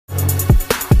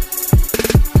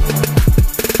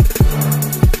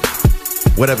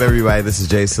What up, everybody? This is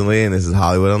Jason Lee, and this is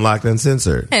Hollywood Unlocked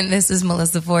Uncensored. And this is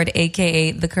Melissa Ford,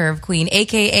 a.k.a. the Curve Queen,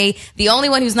 a.k.a. the only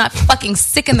one who's not fucking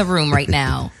sick in the room right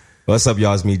now. What's up,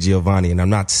 y'all? It's me, Giovanni, and I'm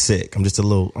not sick. I'm just a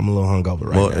little hungover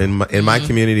right now. In my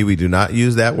community, we do not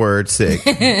use that word sick.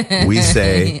 We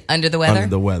say under the weather. Under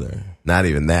the weather. Not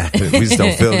even that. We just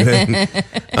don't feel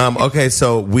good. Okay,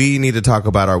 so we need to talk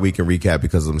about our weekend recap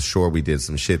because I'm sure we did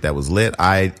some shit that was lit.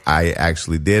 I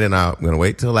actually did, and I'm going to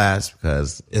wait till last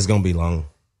because it's going to be long.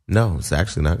 No, it's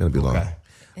actually not going to be long.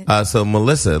 Okay. So,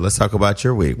 Melissa, let's talk about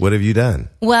your week. What have you done?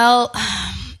 Well,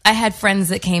 I had friends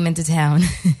that came into town.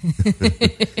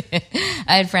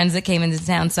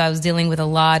 So I was dealing with a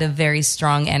lot of very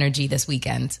strong energy this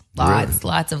weekend.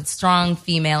 Lots of strong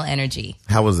female energy.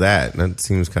 How was that? That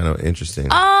seems kind of interesting.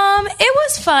 It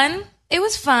was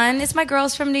fun. It's my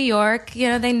girls from New York. You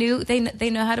know, they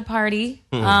know how to party.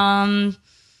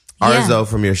 Arzo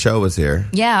from your show was here.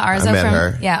 Yeah, Arzo I met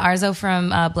her. Yeah, Arzo from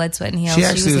Blood, Sweat, and Heels. She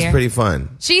actually was here. pretty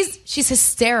fun. She's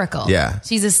hysterical. Yeah.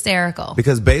 She's hysterical.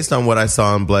 Because based on what I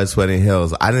saw in Blood, Sweat, and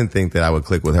Heels, I didn't think that I would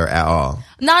click with her at all.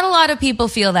 Not a lot of people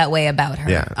feel that way about her.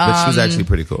 Yeah, but she was actually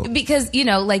pretty cool. Because, you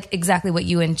know, like exactly what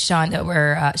you and Shonda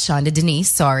Shonda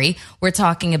Denise, we're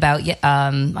talking about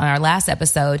on our last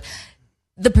episode.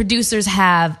 The producers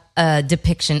have a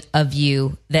depiction of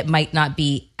you that might not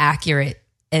be accurate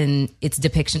in its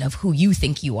depiction of who you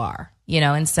think you are, you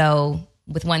know? And so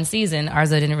with one season,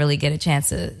 Arzo didn't really get a chance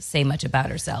to say much about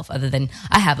herself other than,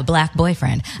 I have a black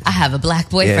boyfriend.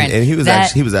 And he was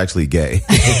actually gay.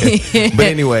 But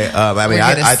anyway,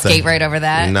 I skate right over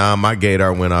that. Nah, my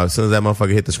gaydar went off. As soon as that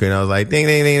motherfucker hit the screen, I was like, ding,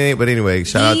 ding, ding, ding. But anyway,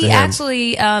 shout out to him. He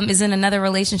actually is in another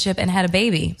relationship and had a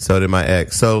baby. So did my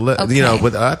ex. So, okay. You know,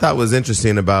 what I thought was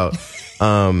interesting about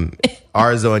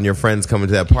Arzo and your friends coming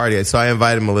to that party. So I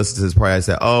invited Melissa to this party. I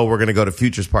said, oh, we're going to go to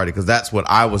Future's party because that's what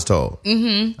I was told.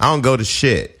 Mm-hmm. I don't go to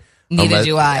shit. Neither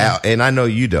do I. And I know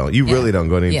you don't. You really don't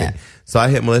go to anything. Yeah. So I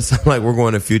hit Melissa. I'm like, we're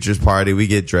going to Future's party. We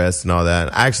get dressed and all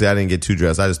that. Actually, I didn't get too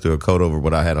dressed. I just threw a coat over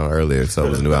what I had on earlier. So it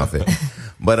was a new outfit.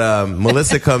 But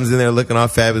Melissa comes in there looking all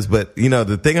fabulous. But, you know,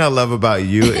 the thing I love about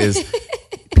you is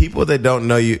people that don't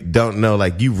know you don't know,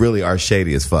 like, you really are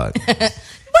shady as fuck.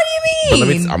 What do you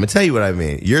mean? I'm going to tell you what I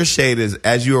mean. Your shade is,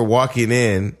 as you were walking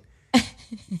in,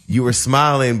 you were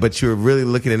smiling, but you were really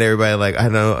looking at everybody like, I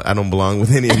don't belong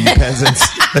with any of you peasants.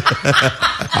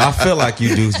 I feel like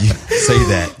you do say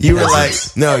that. You were like,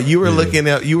 no, you were looking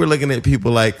at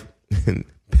people like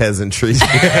peasantry.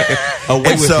 Away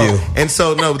with you. And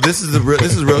so, no, this is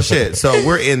real shit. So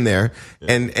we're in there,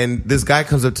 and this guy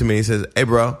comes up to me and he says, hey,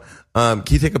 bro, can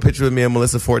you take a picture with me and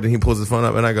Melissa Ford? And he pulls his phone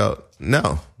up, and I go,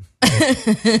 no.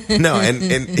 No, and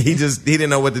he didn't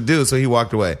know what to do, so he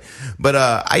walked away. But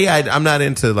I'm not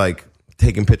into like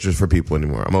taking pictures for people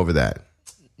anymore. I'm over that.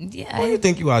 Yeah. What do you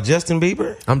think you are, Justin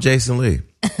Bieber? I'm Jason Lee.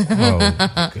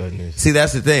 Oh goodness. See,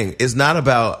 that's the thing. It's not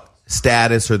about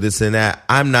status or this and that.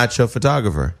 I'm not your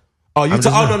photographer. Oh,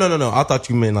 no. I thought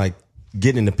you meant like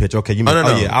getting in the picture. Okay, you mean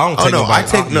no. yeah. I don't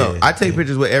take I take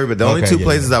pictures with everybody. The only two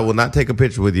places I will not take a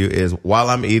picture with you is while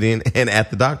I'm eating and at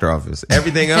the doctor office.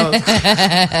 Everything else,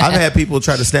 I've had people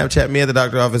try to Snapchat me at the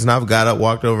doctor office, and I've got up,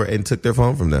 walked over, and took their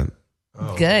phone from them.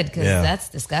 Oh. Good, because that's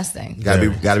disgusting. Gotta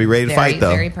be ready to fight though.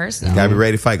 Very personal. Gotta be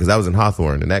ready to fight because I was in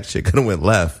Hawthorne and that shit could have went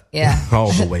left. Yeah,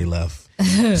 all the way left.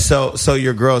 So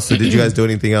your girls. So did you guys do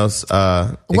anything else?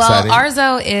 Well,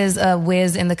 Arzo is a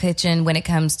whiz in the kitchen when it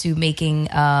comes to making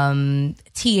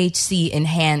THC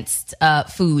enhanced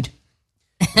food.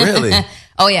 Really?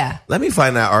 Oh yeah. Let me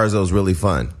find out. Arzo's really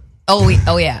fun. Oh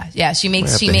yeah. She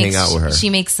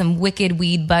makes some wicked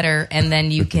weed butter, and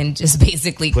then you can just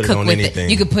basically cook with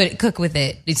anything. You could cook with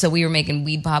it. So we were making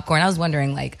weed popcorn. I was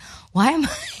wondering, like, why am I?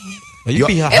 You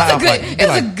be high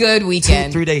it's a good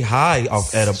weekend. 2-3 day high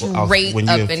off edible, straight when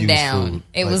you up and down. Food,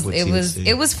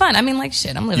 it was fun. I mean, like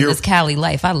shit. I'm living this Cali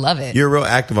life. I love it. You're real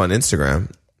active on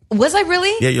Instagram. Was I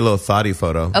really? Yeah, your little thotty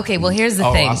photo. Okay, well here's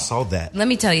the thing. I saw that. Let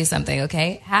me tell you something.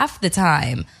 Okay, half the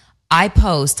time I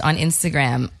post on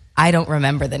Instagram, I don't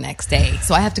remember the next day,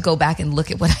 so I have to go back and look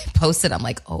at what I posted. I'm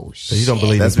like, oh shit. So you don't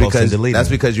believe that's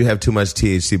because you have too much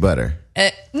THC butter.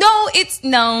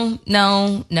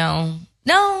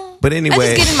 No. But anyway,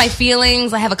 I just get in my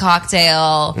feelings. I have a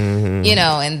cocktail, you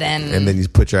know, and then you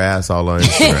put your ass all on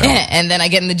Instagram. And then I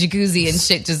get in the jacuzzi and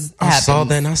shit just happens. I saw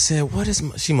that and I said, "What is?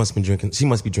 She must be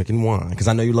drinking wine because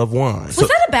I know you love wine." Was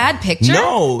that a bad picture?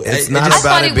 No, it's not. I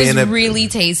thought it was really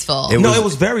tasteful. It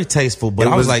was very tasteful, but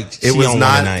I was like, it was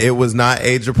not. It was not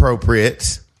age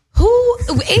appropriate. Who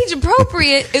age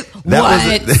appropriate?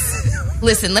 What?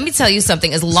 Listen, let me tell you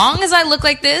something. As long as I look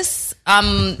like this,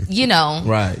 you know.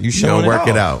 Right. You You should don't work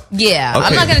it out. Yeah. Okay.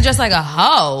 I'm not going to dress like a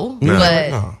hoe, but,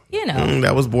 no. you know.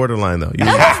 That was borderline though. You-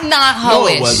 That was not No,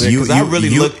 hoish. it wasn't. Because I really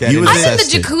looked at it. you and was I'm in the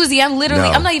assessed it. jacuzzi. I'm literally,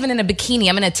 No. I'm not even in a bikini.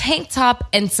 I'm in a tank top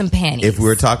and some panties. if we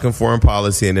were talking foreign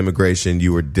policy and immigration,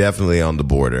 you were definitely on the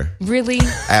border. Really?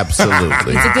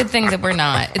 Absolutely. It's a good thing that we're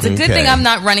not. It's a good Okay. thing I'm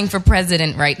not running for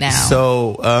president right now.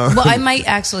 So, well, I might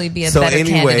actually be a better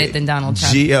candidate than Donald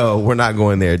Trump. Gio, we're not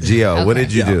going there. Gio, what Okay.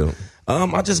 did you do?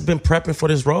 I just been prepping for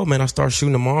this role, man. I start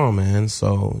shooting tomorrow, man.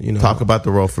 So, you know. Talk about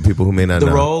the role for people who may not the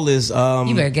know. role is You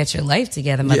better get your life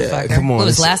together, motherfucker. come on. What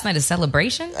was last night a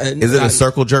celebration? Is it a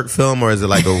circle jerk film or is it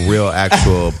like a real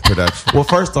actual production? Well,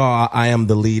 first of all, I am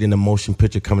the lead in a motion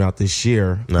picture coming out this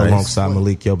year Nice. alongside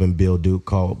Malik Yob and Bill Duke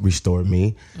called Restore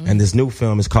Me. And this new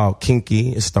film is called Kinky.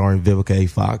 It's starring Vivica A.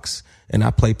 Fox. And I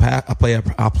play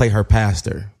her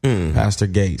pastor, Pastor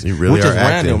Gates. You really which are is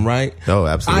acting. random, right? Oh,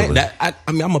 absolutely. I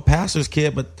mean, I'm a pastor's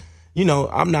kid, but you know,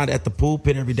 I'm not at the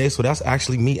pulpit every day, so that's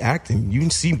actually me acting. You can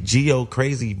see Gio,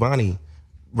 crazy Bonnie,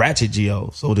 ratchet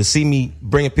Gio. So to see me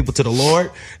bringing people to the Lord,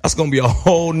 that's gonna be a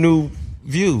whole new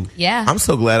view. Yeah. I'm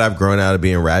so glad I've grown out of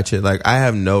being ratchet. Like, I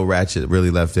have no ratchet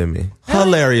really left in me.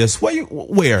 Hilarious.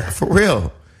 Where? For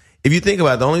real. If you think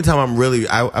about it, the only time I'm really,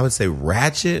 I would say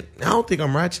ratchet, I don't think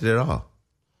I'm ratchet at all.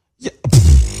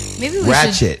 Maybe we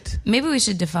Ratchet. should. Maybe we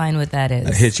should define what that is.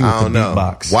 I hit you with I the don't know.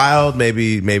 beatbox. Wild,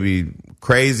 maybe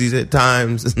crazy at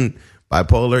times.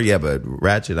 Bipolar, yeah, but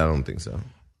ratchet, I don't think so.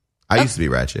 I used to be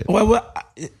ratchet.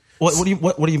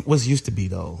 What's used to be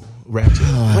though? Ratchet.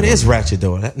 What is ratchet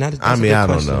though? That's I a mean, good I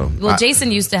don't question. know. Well,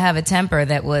 Jason used to have a temper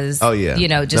that was, Oh yeah. you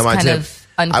know, just No, my kind temp- of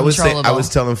uncontrollable. I was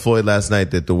telling Floyd last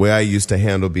night that the way I used to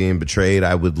handle being betrayed,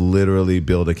 I would literally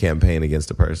build a campaign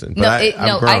against a person. But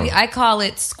I've grown. I call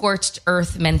it scorched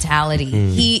earth mentality.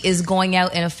 He is going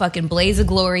out in a fucking blaze of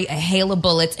glory, a hail of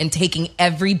bullets, and taking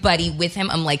everybody with him.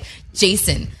 I'm like,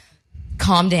 Jason,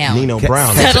 calm down. Nino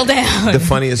Brown. Settle down. The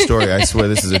funniest story, I swear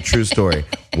this is a true story.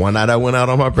 One night I went out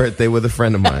on my birthday with a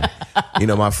friend of mine. You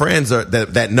know, my friends are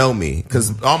that know me,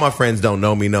 because all my friends don't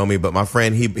know me, but my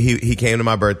friend, he came to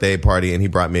my birthday party and he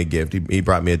brought me a gift. He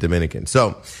brought me a Dominican.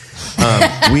 So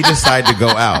we decided to go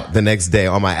out the next day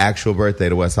on my actual birthday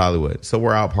to West Hollywood. So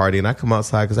we're out partying. I come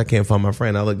outside because I can't find my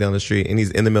friend. I look down the street and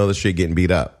he's in the middle of the street getting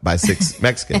beat up by 6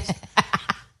 Mexicans.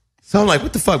 So I'm like,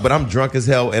 what the fuck? But I'm drunk as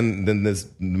hell. And then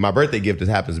my birthday gift just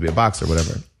happens to be a box or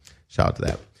whatever. Shout out to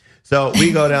that. So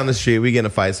we go down the street, we get in a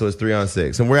fight. So it's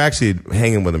 3-on-6 and we're actually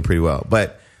hanging with him pretty well.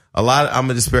 But I'm going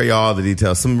to just spare you all the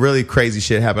details. Some really crazy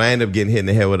shit happened. I ended up getting hit in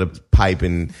the head with a pipe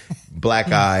and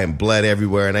black eye and blood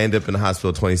everywhere. And I ended up in the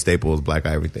hospital, 20 staples, black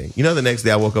eye, everything. You know, the next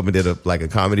day I woke up and did a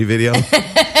comedy video.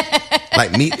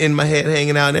 Like meat in my head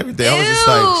hanging out and everything. I was just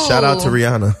like, shout out to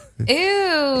Rihanna.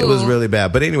 Ew. It was really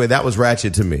bad. But anyway, that was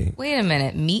ratchet to me. Wait a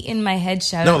minute. Meat in my head.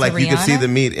 Shout No, out like to you could see Rihanna? the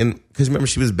meat because remember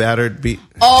she was battered, beat.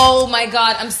 Oh my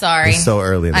God. I'm sorry. It's so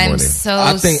early in the I'm morning.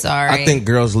 so sorry. I think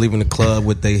girls leaving the club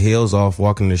with their heels off,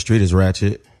 walking the street is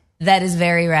ratchet. that is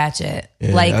very ratchet.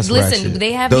 Yeah, like, that's listen, ratchet.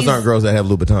 they have Those these, aren't girls that have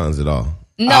Louboutins at all.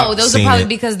 No, I've those are seen probably it.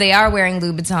 because they are wearing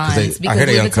Louboutins. I Because hear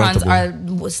they Louboutins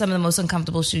are some of the most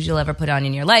uncomfortable shoes you'll ever put on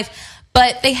in your life.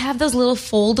 But they have those little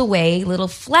fold away little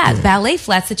flats, ballet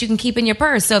flats that you can keep in your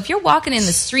purse. So if you're walking in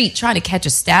the street trying to catch a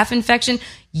staph infection,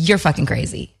 you're fucking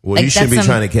crazy. Well, Like, you shouldn't be that's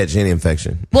trying to catch any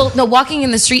infection. Well, no, walking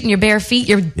in the street in your bare feet,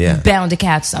 you're Yeah. bound to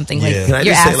catch something. Like, Yeah. Can I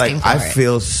you're just say, asking like, for I it.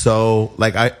 feel so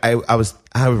like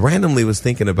I randomly was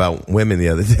thinking about women the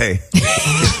other day.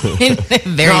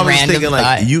 Very I was random thinking like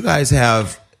thought. you guys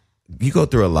you go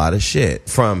through a lot of shit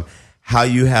from how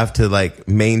you have to like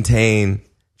maintain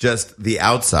just the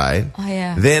outside. Oh,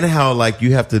 yeah. Then how like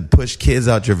you have to push kids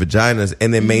out your vaginas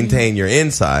and then maintain your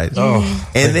insides. Oh.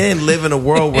 And then live in a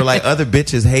world where like other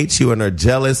bitches hate you and are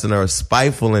jealous and are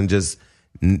spiteful and just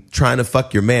trying to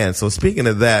fuck your man. So speaking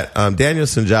of that, Daniel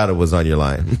Sunjata was on your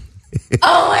line.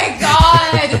 Oh my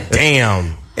God.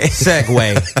 Damn.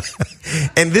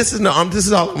 Segue. And this is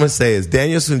all I'm gonna say is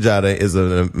Daniel Sunjata is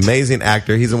an amazing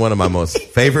actor. He's in one of my most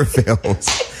favorite films.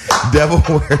 Devil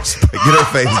Wears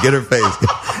Get her face.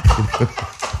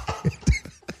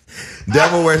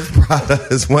 Devil Wears Prada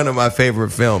is one of my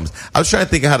favorite films. I was trying to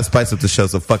think of how to spice up the show,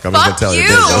 so I'm not gonna tell you. her.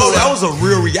 Oh, that was a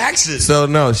real reaction. So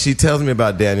no, she tells me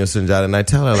about Daniel Sunjata, and I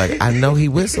tell her like, I know he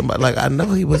with somebody. Like I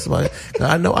know he with somebody.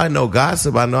 I know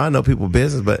gossip. I know people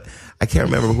business, but I can't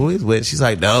remember who he's with. She's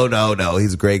like, no,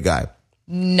 he's a great guy.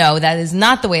 No, that is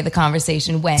not the way the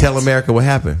conversation went. Tell America what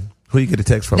happened. Who you get a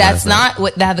text from? That's last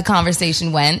night? not how the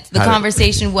conversation went. The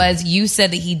conversation was you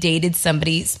said that he dated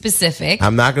somebody specific.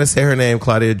 I'm not going to say her name,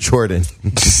 Claudia Jordan.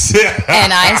 And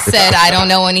I said, I don't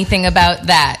know anything about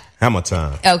that. Hammer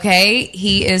time. Okay,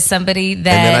 he is somebody that.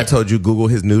 And then I told you Google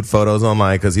his nude photos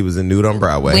online because he was in nude on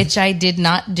Broadway. Which I did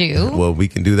not do. Well, we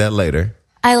can do that later.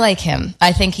 I like him.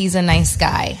 I think he's a nice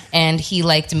guy, and he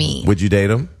liked me. Would you date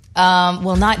him?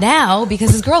 Well, not now because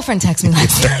his girlfriend texted me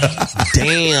last night.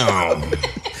 Damn.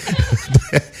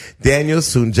 Daniel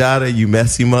Sunjata, you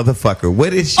messy motherfucker.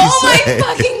 What did she say?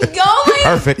 My fucking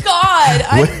Perfect. God,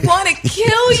 I want to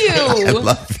kill you. I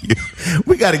love you.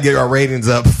 We got to get our ratings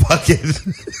up. Fuck it.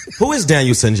 Who is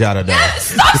Daniel Sunjata, though?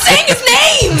 Stop saying his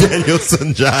name. Daniel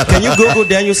Sunjata. Can you Google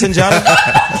Daniel Sunjata?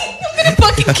 I'm gonna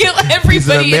fucking kill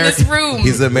everybody in this room.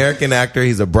 He's an American actor.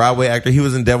 He's a Broadway actor. He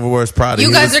was in Devil Wears Prada.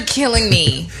 You guys are killing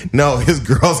me. No, his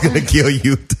girl's gonna kill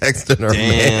you. Texting her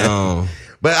man. Damn.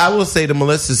 But I will say to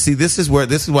Melissa, see, this is why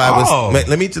I was.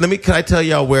 Let me. Can I tell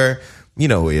y'all where? You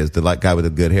know who he is, the guy with the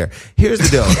good hair. Here's the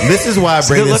deal. This is why I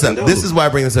bring this up. This is why I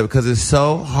bring this up because it's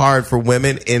so hard for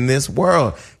women in this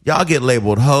world. Y'all get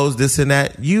labeled hoes, this and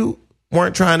that. You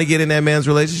weren't trying to get in that man's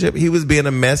relationship. He was being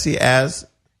a messy ass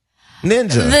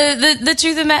ninja. The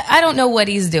truth of it, I don't know what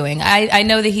he's doing. I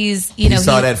know that he's, you know, he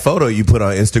saw that photo you put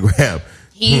on Instagram.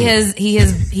 He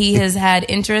has had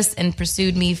interest and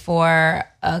pursued me for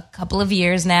a couple of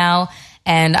years now.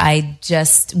 And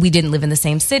we didn't live in the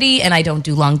same city, and I don't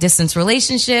do long distance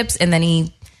relationships. And then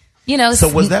he, you know.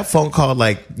 So was that phone call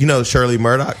like, you know, Shirley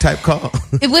Murdoch type call?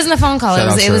 It wasn't a phone call.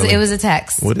 It was a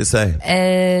text. What did it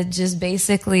say? Just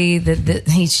basically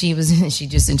she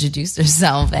just introduced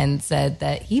herself and said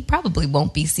that he probably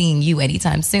won't be seeing you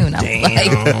anytime soon. I'm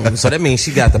like, so that means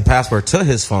she got the password to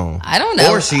his phone. I don't know.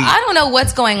 I don't know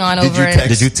what's going on over.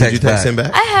 Did you text him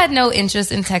back? I had no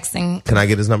interest in texting. Can I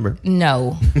get his number?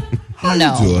 No.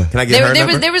 No. Can I get her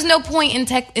number? There was no point in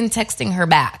texting her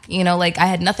back. You know, like I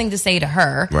had nothing to say to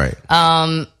her. Right.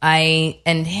 I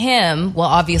and him. Well,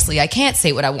 obviously, I can't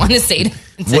say what I want to say to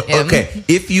him. Okay,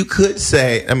 if you could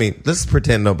say, I mean, let's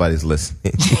pretend nobody's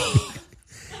listening.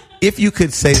 If you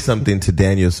could say something to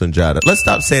Daniel Sunjata, let's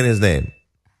stop saying his name,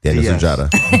 Daniel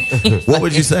Sunjata. What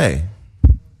would you say?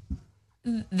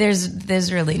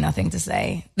 There's really nothing to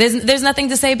say. There's nothing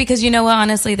to say because, you know what,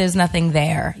 honestly, there's nothing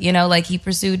there. You know, like he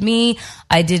pursued me.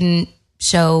 I didn't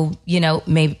show, you know,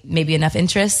 maybe enough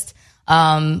interest.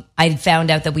 I found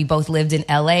out that we both lived in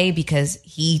LA because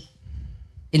he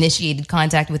initiated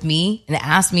contact with me and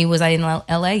asked me, was I in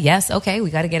LA? Yes. Okay.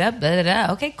 We got to get up. Da, da,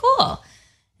 da. Okay, cool.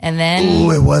 And then.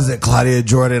 Ooh, it wasn't Claudia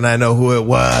Jordan. I know who it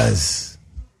was.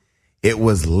 It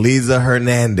was Lisa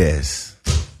Hernandez.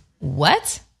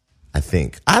 What? I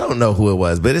think. I don't know who it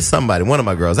was, but it's somebody. One of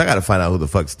my girls. I got to find out who the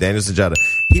fuck's Daniel Sunjata.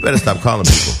 He better stop calling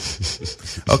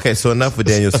people. Okay, so enough with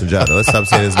Daniel Sunjata. Let's stop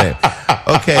saying his name.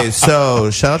 Okay,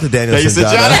 so shout out to Daniel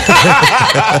Sunjata.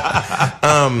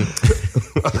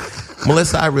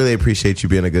 Melissa, I really appreciate you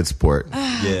being a good sport.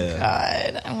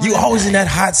 Yeah. God. You always in that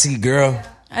hot seat, girl.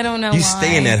 I don't know. You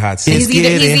stay in that hot seat. It's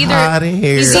getting hot in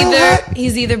here.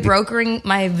 He's either brokering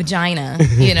my vagina,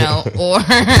 you know, or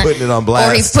putting it on blast,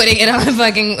 or he's putting it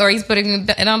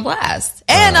on blast.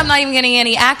 And I'm not even getting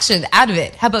any action out of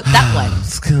it. How about that one?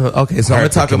 Okay, so I'm going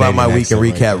to talk about my week and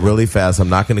recap really fast. I'm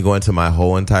not going to go into my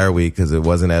whole entire week because it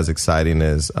wasn't as exciting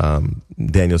as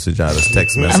Daniel Sujata's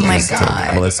text message. Oh my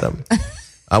God. Melissa.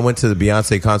 I went to the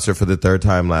Beyonce concert for the third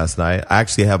time last night. I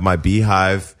actually have my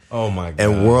Beehive. Oh my God.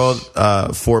 And World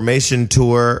Formation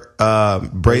Tour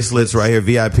bracelets right here,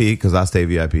 VIP, because I stay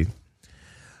VIP.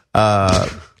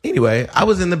 Anyway, I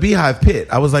was in the Beehive pit.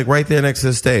 I was like right there next to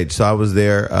the stage. So I was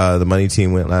there. The Money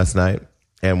team went last night.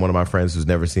 And one of my friends who's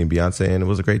never seen Beyonce, and it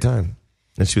was a great time.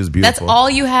 And she was beautiful. That's all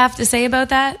you have to say about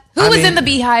that? Who was in the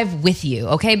Beehive with you?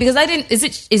 Okay, because I didn't.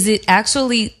 Is it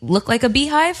actually look like a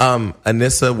beehive?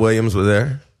 Anissa Williams was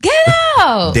there. Get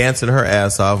out! Dancing her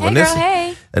ass off. Hey, girl,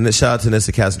 hey. And then shout out to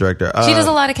Nissa, cast director. She does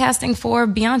a lot of casting for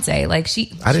Beyonce. Like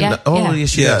I didn't know. Oh, yeah,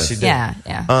 she does. She did.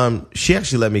 Yeah. She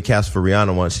actually let me cast for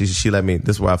Rihanna once. She let me.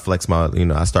 This is where I flex my. You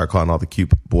know, I start calling all the cute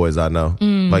boys I know.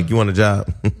 Like, you want a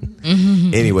job?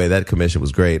 Anyway, that commission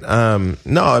was great. No,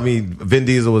 I mean, Vin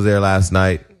Diesel was there last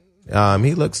night.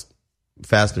 He looks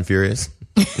fast and furious.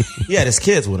 He had his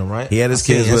kids with him, right? He had his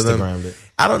kids with him.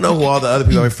 I don't know who all the other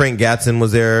people. I mean, Frank Gatson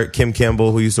was there. Kim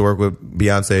Kimball, who used to work with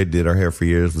Beyonce, did her hair for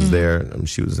years, was there.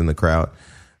 She was in the crowd.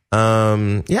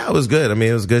 Yeah, it was good. I mean,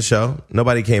 it was a good show.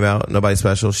 Nobody came out. Nobody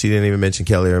special. She didn't even mention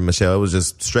Kelly or Michelle. It was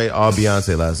just straight all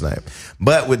Beyonce last night.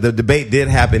 But with the debate did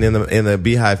happen in the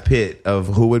Beehive pit of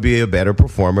who would be a better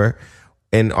performer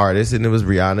and artist, and it was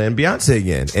Rihanna and Beyonce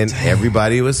again. And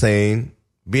everybody was saying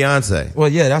Beyonce. Well,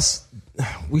 yeah,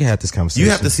 we had this conversation.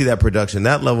 You have to see that production.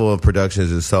 That level of production is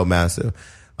just so massive.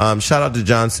 Shout out to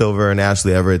John Silver and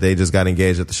Ashley Everett. They just got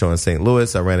engaged at the show in St.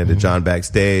 Louis. I ran into John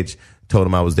backstage. told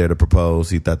him I was there to propose.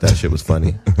 He thought that shit was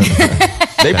funny.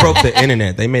 They broke the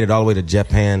internet. They made it all the way to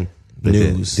Japan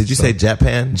news. Did you say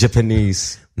Japan?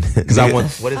 Japanese? Because I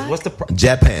want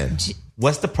Japan.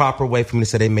 What's the proper way for me to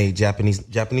say they made Japanese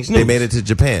news? They made it to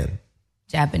Japan.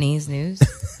 Japanese news.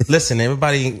 Listen,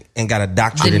 everybody ain't got a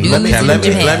doctorate in news in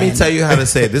vocabulary. Let me tell you how to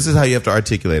say it. This is how you have to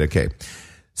articulate. Okay,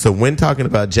 so when talking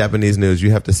about Japanese news,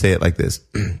 you have to say it like this: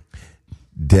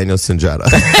 Daniel Sunjata.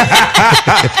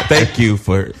 Thank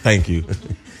you.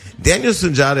 Daniel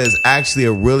Sunjata is actually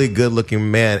a really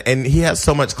good-looking man, and he has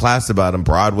so much class about him,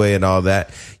 Broadway and all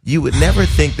that. You would never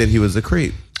think that he was a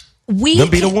creep. They'll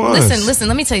be the ones. Listen,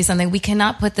 let me tell you something. We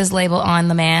cannot put this label on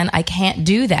the man. I can't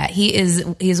do that.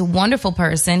 He's a wonderful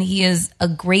person. He is a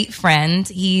great friend.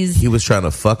 He was trying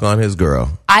to fuck on his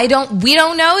girl. We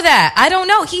don't know that. I don't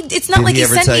know. It's not like he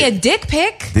sent me a dick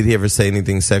pic. Did he ever say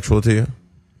anything sexual to you?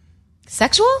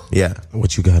 Sexual? Yeah.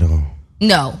 What you got on?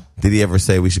 No. Did he ever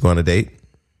say we should go on a date?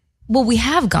 Well, we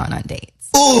have gone on dates.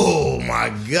 Oh my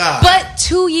God. But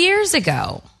 2 years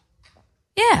ago.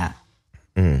 Yeah.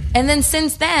 And then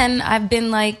since then, I've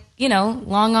been like,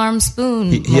 long arm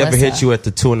spoon. He ever hit you at the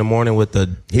 2 a.m. with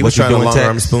the? He was trying to long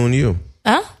arm spoon you.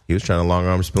 Huh? He was trying to long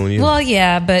arm spoon you. Well,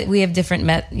 yeah, but we have different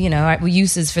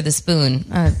uses for the spoon.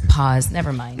 Pause.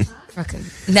 Never mind.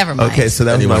 Never mind. Okay, so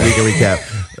that was my weekend recap.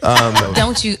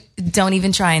 Don't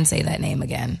even try and say that name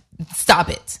again. Stop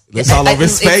it. It's all over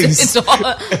his face. Fine.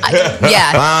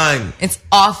 It's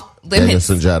off limits.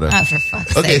 Daniel Sunjata. For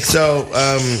fuck's Okay, sake. so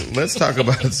let's talk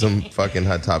about some fucking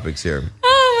hot topics here.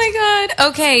 Oh my God.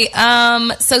 Okay.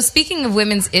 So speaking of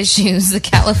women's issues,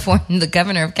 the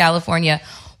governor of California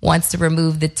wants to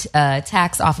remove the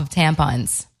tax off of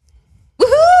tampons.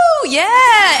 Woohoo!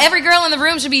 Yeah, every girl in the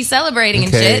room should be celebrating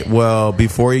and shit. Well,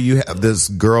 before you have this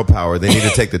girl power, they need to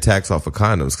take the tax off of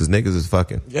condoms because niggas is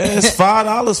fucking. Yeah, it's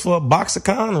 $5 for a box of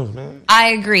condoms, man. I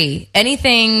agree.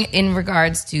 Anything in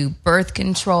regards to birth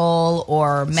control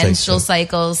or menstrual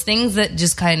cycles, things that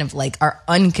just kind of like are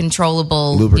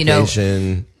uncontrollable,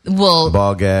 Lubrication.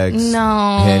 Ball gags.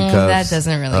 No, handcuffs. that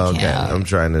doesn't really count. I'm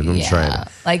trying to.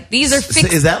 Like these are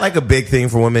fixed. Is that like a big thing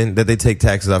for women that they take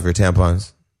taxes off your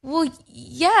tampons? Well,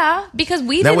 yeah, because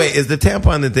we. Now wait, is the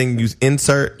tampon the thing you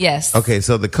insert? Yes. Okay,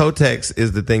 so the Kotex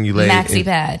is the thing you lay. Maxi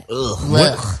pad.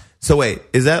 Ugh. So wait,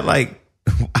 is that like?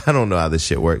 I don't know how this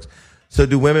shit works. So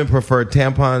do women prefer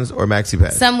tampons or maxi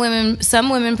pads? Some women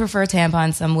prefer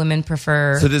tampons. Some women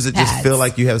prefer. So does it just pads. feel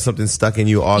like you have something stuck in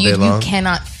you all day long? You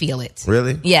cannot feel it.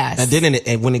 Really? Yes. And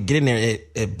then when it get in there,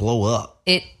 it blow up.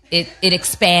 It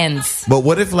expands. But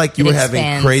what if like you were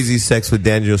having crazy sex with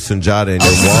Daniel Sunjata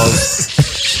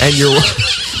and your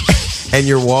walls and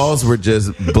your walls were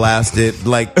just blasted?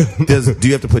 Like, do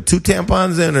you have to put 2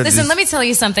 tampons in? Or Listen, let me tell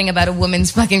you something about a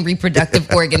woman's fucking reproductive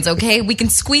organs. Okay, we can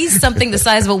squeeze something the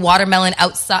size of a watermelon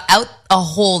out a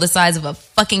hole the size of a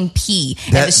fucking pea,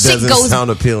 and That the shit doesn't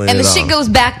sound appealing and at the all. shit goes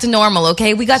back to normal.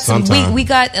 Okay, we got Sometime. we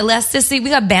got elasticity, we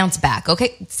got bounce back.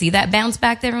 Okay, see that bounce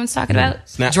back that everyone's talking about?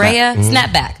 Snap Drea, back.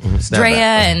 snap back. Drea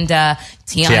and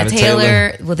Tiana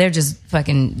Taylor. Well, they're just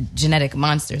fucking genetic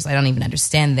monsters. I don't even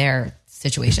understand their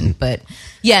situation, but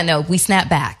yeah, no, we snap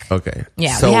back. Okay.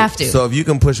 Yeah, we have to. So if you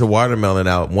can push a watermelon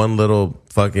out, one little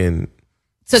fucking.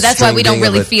 So that's why we don't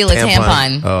really feel a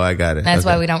tampon. Oh, I got it. That's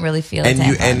why we don't really feel a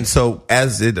tampon. And so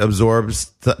as it absorbs,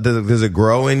 does it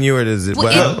grow in you or does it?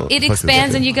 Well, it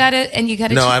expands and you gotta.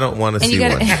 No, I don't want to see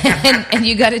one. and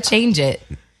you gotta change it.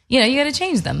 You gotta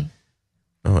change them.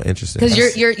 Oh, interesting.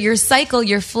 Because your cycle,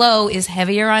 your flow is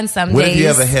heavier on some days. What if you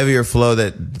have a heavier flow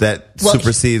that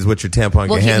supersedes what your tampon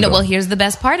can handle? Well, here's the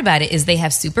best part about it is they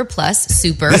have super plus,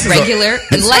 super, regular,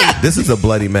 and light. This is a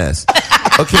bloody mess.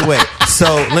 Okay, wait. So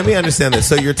let me understand this.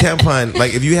 So your tampon,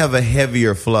 like if you have a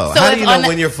heavier flow, how do you know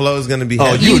when your flow is going to be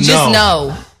heavy? You just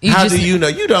know. How do you know?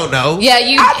 You don't know. Yeah,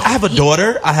 I have a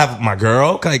daughter. I have my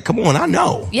girl. Okay, come on, I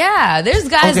know. Yeah, there's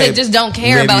guys that just don't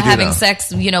care about having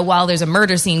sex, while there's a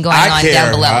murder scene going on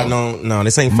down below. I don't. No,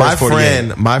 this ain't first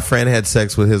 48. My friend had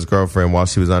sex with his girlfriend while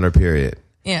she was on her period.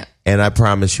 Yeah. And I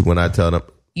promise you, when I told him,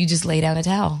 you just lay down a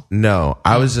towel. No,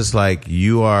 I was just like,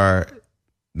 you are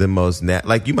the most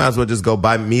like you might as well just go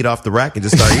buy meat off the rack and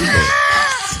just start eating it.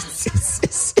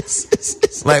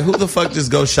 Like, who the fuck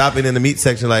just goes shopping in the meat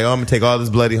section like, oh, I'm gonna take all this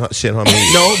bloody shit home and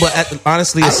eat? No, but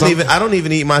honestly, I don't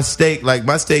even eat my steak. Like,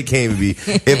 my steak can't be.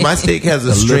 If my steak has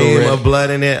a stream of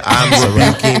blood in it, I'm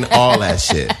rebuking all that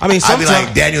shit. I mean, I'd be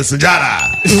like, Daniel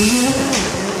Sunjata.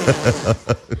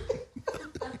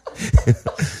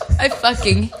 I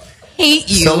fucking hate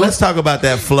you. So let's talk about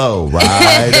that flow,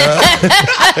 right?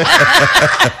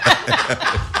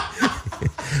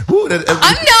 I'm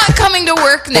not coming to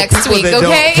work next week,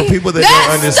 okay? For people that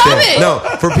don't understand. No,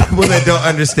 for people that don't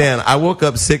understand, I woke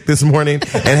up sick this morning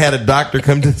and had a doctor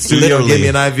come to the studio and give me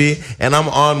an IV, and I'm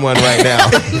on one right now.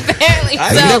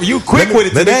 Apparently. You quick with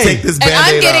it today. Let me take this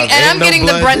Band-Aid off. I'm getting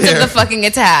the brunt of the fucking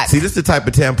attack. See, this is the type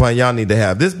of tampon y'all need to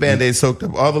have. This Band-Aid soaked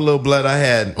up all the little blood I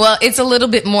had. Well, it's a little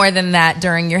bit more than that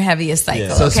during your heaviest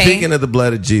cycle. So okay? speaking of the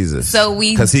blood of Jesus,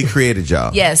 because he created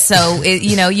y'all. Yes. So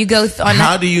you go on.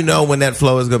 How do you know when that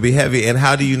flow is going to be heavy, and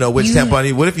how do you know which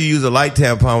tampon? What if you use a light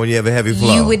tampon when you have a heavy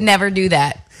flow? You would never do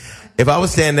that. If I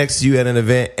was standing next to you at an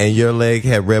event and your leg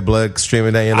had red blood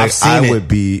streaming down your leg,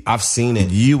 I've seen it.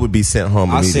 You would be sent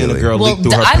home immediately. I've seen a girl leak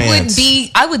through her pants.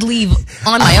 I would leave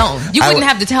on my own. You wouldn't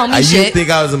have to tell me shit. You think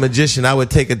I was a magician? I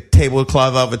would take a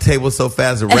tablecloth off a table so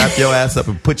fast and wrap your ass up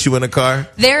and put you in a car.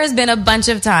 There has been a bunch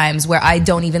of times where I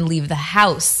don't even leave the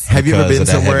house. Have you ever been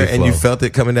somewhere and you felt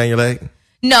it coming down your leg?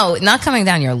 No, not coming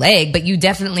down your leg, but you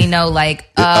definitely know, like,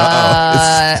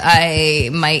 I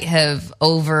might have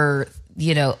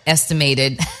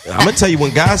estimated. I'm gonna tell you,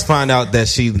 when guys find out that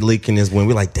she's leaking is when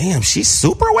we're like, damn, she's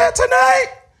super wet tonight.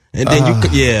 And then but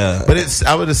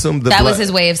I would assume that was his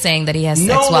way of saying that he has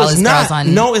sex while his girl's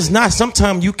on. No, it's not.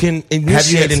 Sometimes you can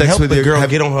initiate and help the girl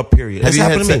get on her period.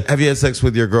 Have you had sex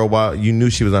with your girl while you knew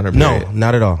she was on her period? No,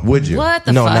 not at all. Would you? What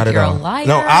the fuck? Not at all. Liar.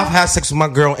 No, I've had sex with my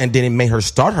girl and then it made her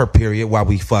start her period while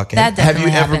we fucking. Have you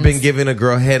ever been giving a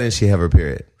girl head and she have her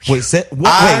period? Wait, what?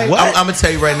 I'm gonna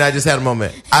tell you right now. I just had a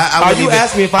moment. Are you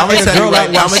asking me if I had a girl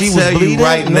out while she was bleeding?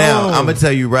 I'm gonna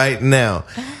tell you right now.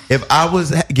 If I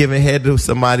was giving head to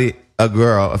somebody, a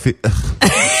girl, he just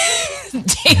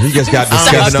got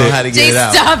disgusted. I don't know how to get it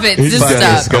out. Stop it. Just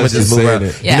stop. I'm gonna just move on.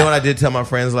 Yeah. You know what I did tell my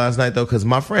friends last night though, because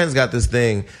my friends got this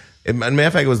thing. Matter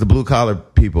of fact, it was the blue collar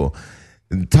people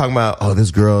talking about,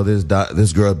 this girl bad,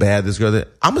 this girl that.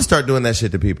 I'm gonna start doing that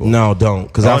shit to people. No, don't,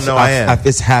 because I am.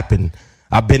 It's happened.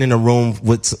 I've been in a room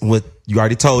with you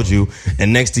already told you,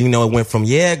 and next thing you know, it went from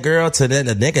girl to then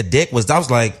the nigga dick was. I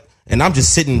was like. And I'm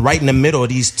just sitting right in the middle of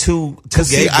these two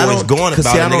gay boys going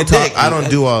about a nigga dick. I don't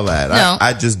do all that. No.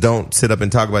 I just don't sit up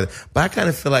and talk about it. But I kind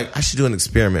of feel like I should do an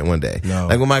experiment one day. No.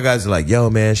 Like when my guys are like, yo,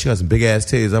 man, she got some big ass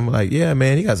titties. I'm like, yeah,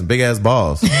 man, he got some big ass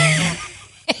balls.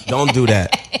 Don't do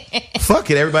that. Fuck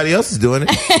it, everybody else is doing it.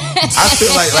 I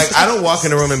feel like I don't walk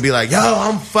in the room and be like, yo,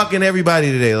 I'm fucking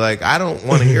everybody today. Like, I don't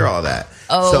want to hear all that.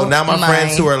 So now my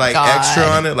friends who are like extra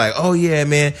on it, like, oh yeah,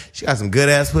 man, she got some good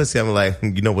ass pussy. I'm like,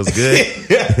 you know what's good?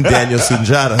 Daniel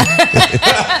Sunjata.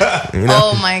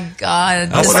 Oh my God.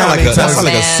 That sounds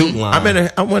like a suit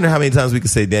line. I wonder how many times we could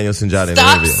say Daniel Sunjata in an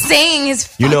Stop interview. saying his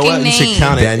fucking name. You know what? You should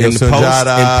count it. Daniel in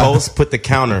post, put the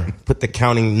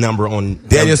counting number on.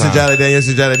 Daniel Sunjata.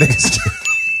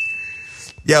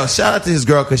 Yo, shout out to his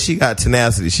girl because she got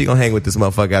tenacity. She gonna hang with this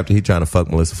motherfucker after he trying to fuck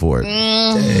Melissa Ford.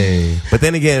 But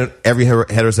then again, every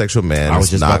heterosexual man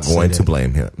is not going to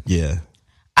blame him. Yeah.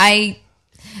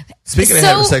 Speaking of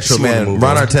heterosexual man,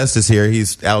 Ron Artest is here.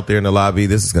 He's out there in the lobby.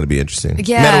 This is going to be interesting.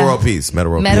 Yeah. Meta World Peace. Meta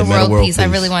World Peace. I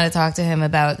really want to talk to him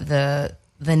about the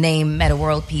name Meta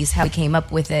World Peace, how he came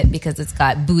up with it, because it's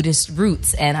got Buddhist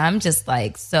roots. And I'm just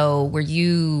like, so were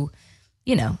you...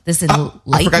 this is I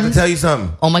forgot to tell you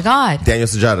something. Oh my God. Daniel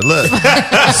Sunjata. Look.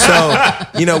 So,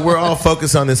 we're all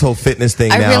focused on this whole fitness thing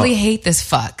now. I really hate this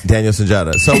fuck. Daniel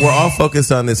Sunjata. So we're all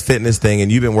focused on this fitness thing, and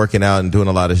you've been working out and doing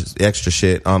a lot of extra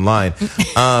shit online.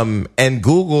 And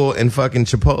Google and fucking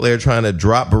Chipotle are trying to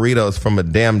drop burritos from a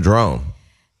damn drone.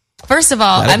 First of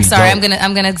all, I'm sorry. Dope.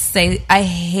 I'm gonna say I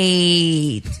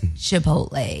hate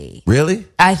Chipotle. Really?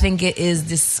 I think it is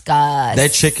disgusting.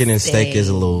 That chicken and steak is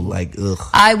a little like ugh.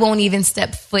 I won't even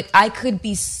step foot. I could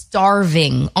be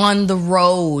starving on the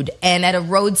road, and at a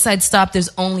roadside stop,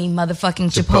 there's only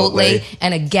motherfucking Chipotle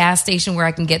and a gas station where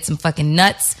I can get some fucking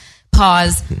nuts.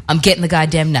 Pause. I'm getting the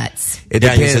goddamn nuts. It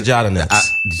depends. Damn,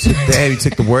 you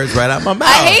took the words right out of my mouth.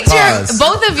 I hate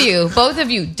both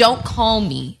of you. Don't call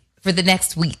me for the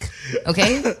next week,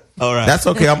 okay? All right, that's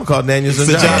okay. I'm gonna call Daniel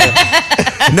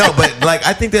Sunjata. No, but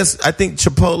I think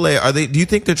Chipotle. Do you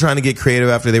think they're trying to get creative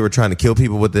after they were trying to kill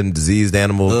people with the diseased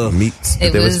animal meats?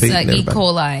 It was E.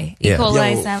 coli,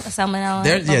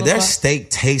 salmonella. Their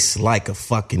steak tastes like a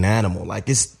fucking animal. Like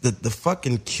it's the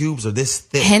fucking cubes are this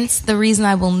thick. Hence the reason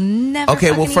I will never.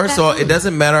 Okay, well, first of all, it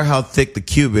doesn't matter how thick the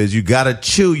cube is. You gotta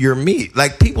chew your meat.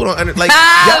 Like people don't understand.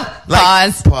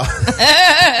 Pause.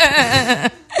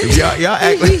 Y'all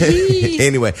act like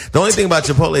anyway. The only thing about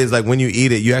Chipotle is like when you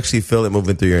eat it, you actually feel it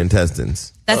moving through your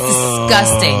intestines. That's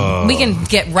disgusting. We can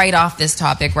get right off this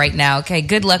topic right now. Okay,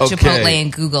 good luck Chipotle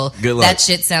and Google. Good luck. That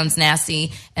shit sounds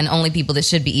nasty, and only people that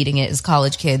should be eating it is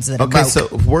college kids that are okay, broke. So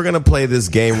we're gonna play this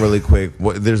game really quick.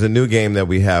 There's a new game that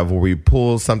we have where we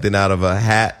pull something out of a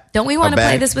hat Don't we want to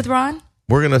play bag. this with Ron?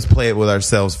 We're gonna play it with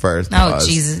ourselves first. Oh, Pause.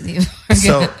 Jesus.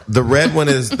 So the red one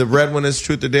is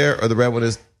truth or dare, or the red one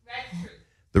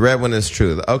is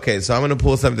truth. Okay, so I'm gonna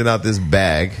pull something out this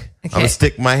bag. I'm gonna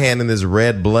stick my hand in this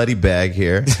red bloody bag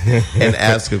here and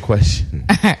ask a question.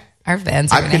 Our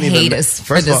fans are going to hate us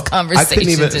for this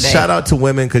conversation today. Shout out to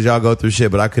women because y'all go through shit,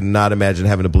 but I could not imagine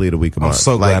having to bleed a week a month. I'm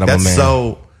so glad I'm a man.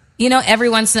 So you know, every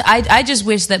once in I just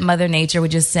wish that Mother Nature would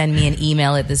just send me an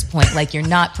email at this point, like, you're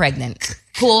not pregnant.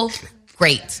 Cool,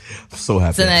 great. I'm so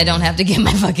happy. So then I don't have to get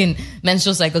my fucking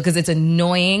menstrual cycle because it's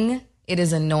annoying. It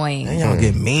is annoying. And y'all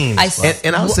get mean.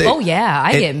 And I'll say, oh yeah,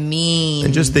 I get mean.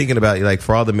 And just thinking about, like,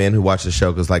 for all the men who watch the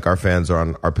show, because like our fans are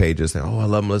on our pages saying, "Oh, I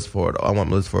love Melissa Ford. Oh, I want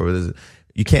Melissa Ford."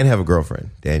 You can't have a girlfriend,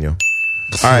 Daniel.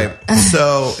 All right,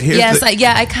 so here's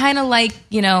I kind of like,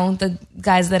 you know, the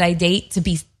guys that I date to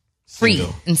be free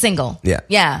and single. Yeah.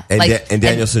 And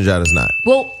Daniel Sunjata's not.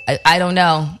 Well, I don't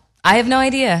know. I have no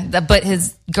idea. But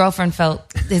his girlfriend felt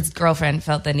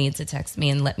the need to text me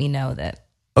and let me know that.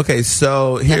 Okay,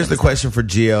 so here's the question for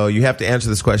Gio. You have to answer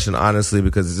this question honestly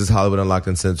because this is Hollywood Unlocked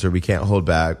and Censored. We can't hold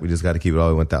back. We just got to keep it all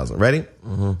the way 1,000. Ready?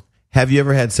 Mm-hmm. Have you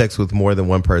ever had sex with more than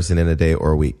one person in a day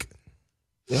or a week?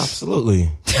 Yeah, absolutely.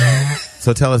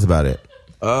 So tell us about it.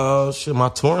 Shit, my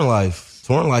touring life.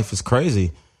 Touring life is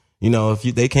crazy. You know, if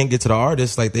they can't get to the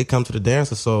artists, like, they come to the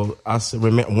dancer. So I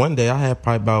remember one day I had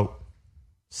probably about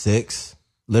 6,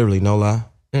 literally, no lie.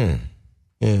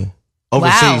 Yeah.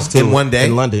 Overseas, too. In one day?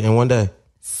 In London, in one day.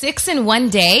 6 in one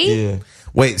day? Yeah.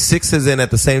 Wait, 6 is in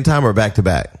at the same time or back to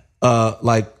back?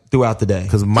 Like throughout the day.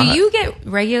 Because Do you get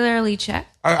regularly checked?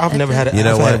 I've never had.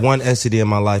 I've had one STD in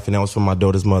my life, and that was from my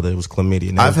daughter's mother. It was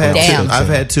chlamydia. I've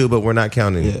had 2, but we're not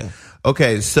counting. Yeah.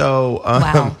 Okay, so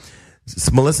Wow.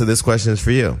 So Melissa, this question is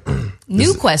for you.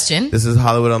 New question. This is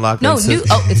Hollywood Unlocked. No, new.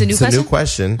 Oh, it's a new question. It's a new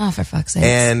question. Oh, for fuck's sake!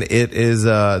 And it is.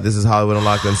 This is Hollywood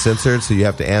Unlocked and Censored, so you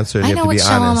have to answer and I you know have to what be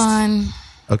show honest. I'm on.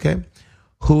 Okay.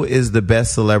 Who is the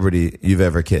best celebrity you've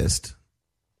ever kissed?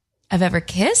 I've ever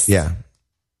kissed? Yeah.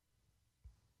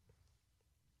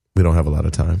 We don't have a lot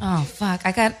of time. Oh fuck!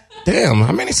 I got. Damn,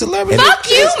 how many celebrities? Fuck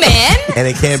you, man. And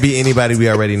it can't be anybody we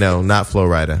already know, not Flo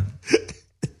Rida.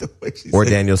 Or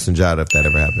Daniel Sunjata, if that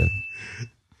ever happened.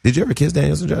 Did you ever kiss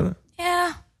Daniel Sunjata?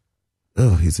 Yeah.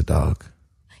 Oh, he's a dog.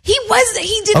 He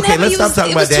didn't Okay, have. let's stop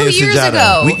talking about Daniel 2 years Sunjata.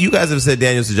 ago. You guys have said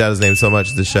Daniel Sunjata's name so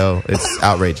much this show. It's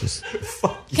outrageous.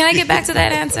 Can I get back to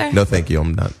that answer? No, thank you.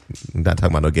 I'm not talking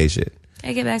about no gay shit.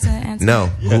 Can I get back to that answer? No.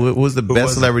 Who was the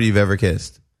best celebrity you've ever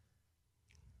kissed?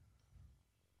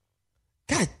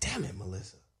 God damn it,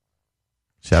 Melissa.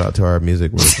 Shout out to our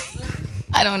music group.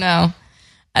 I don't know.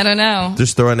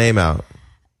 Just throw a name out.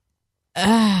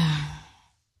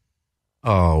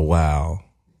 Oh, wow.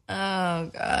 Oh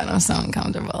God, I'm so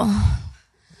uncomfortable.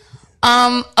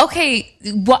 Okay,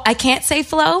 I can't say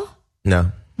Flo.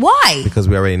 No. Why? Because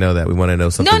we already know that. We want to know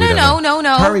something.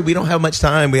 No. Hurry, we don't have much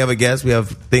time. We have a guest. We have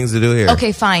things to do here.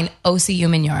 Okay, fine. O.C.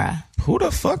 Umenyiora. Who the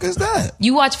fuck is that?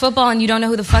 You watch football and you don't know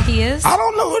who the fuck he is? I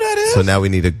don't know who that is. So now we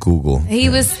need to Google. He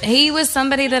was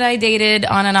somebody that I dated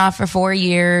on and off for 4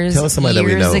 years. Tell us somebody that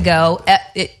we know. Years ago.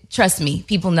 Trust me,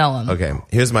 people know him. Okay,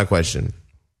 here's my question.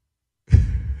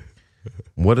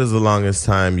 What is the longest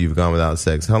time you've gone without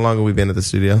sex? How long have we been at the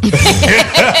studio?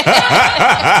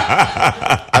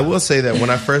 I will say that when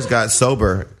I first got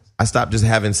sober, I stopped just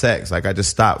having sex. Like, I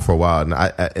just stopped for a while, and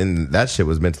and that shit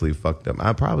was mentally fucked up.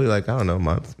 I probably, like, I don't know, a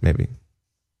month, maybe.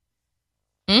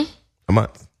 A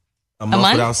month. A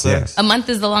month without sex? A month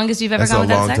is the longest you've ever That's gone a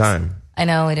without long sex? time. I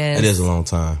know it is. It is a long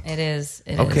time. It is.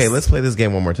 Okay, let's play this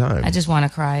game one more time. I just want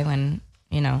to cry when,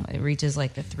 it reaches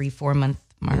like the 3-4 month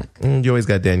mark. You always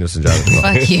got Daniel Sunjata.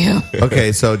 Fuck you.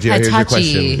 Okay, so Gio, here's your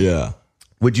question. Yeah.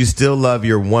 Would you still love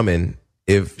your woman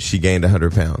if she gained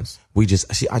 100 pounds? We just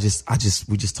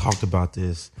talked about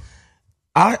this.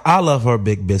 I love her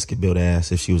big biscuit built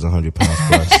ass if she was 100 pounds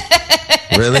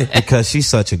plus. Really? Because she's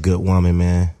such a good woman,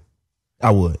 man. I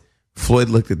would. Floyd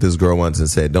looked at this girl once and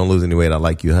said, "Don't lose any weight. I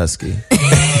like you husky."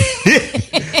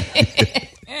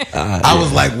 I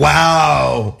was like,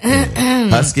 wow.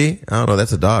 Husky? I don't know.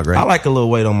 That's a dog, right? I like a little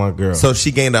weight on my girl. So if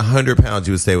she gained 100 pounds,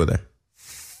 you would stay with her?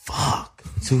 Fuck.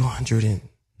 200 and...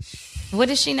 What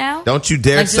is she now? Don't you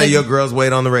dare say your girl's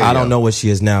weight on the radio. I don't know what she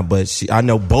is now, but I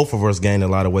know both of us gained a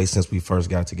lot of weight since we first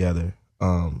got together.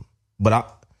 But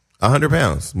 100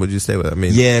 pounds. Would you stay with her? I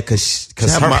mean, yeah, because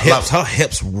her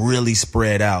hips really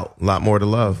spread out. A lot more to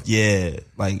love. Yeah.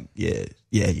 Like, yeah.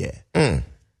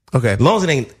 Okay. As long as it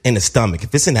ain't in the stomach.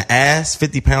 If it's in the ass,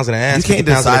 50 pounds in the ass, you can't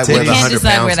 50 pounds in the decide where titties. the You can't 100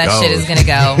 decide pounds where that goes. shit is going to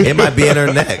go. It might be in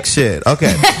her neck. Shit.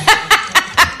 Okay.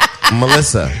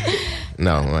 Melissa.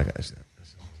 No, oh my gosh.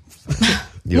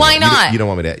 Why not? You don't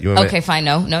want me that. You want me Okay, fine.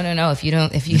 No. If you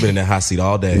don't, You've been in that hot seat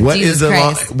all day. What Jesus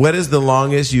Christ. what is the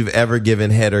longest you've ever given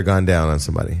head or gone down on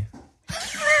somebody?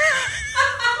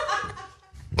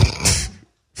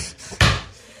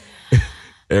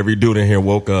 Every dude in here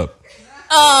woke up.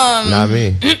 Not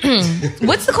me.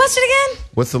 What's the question again?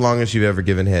 What's the longest you've ever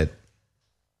given head?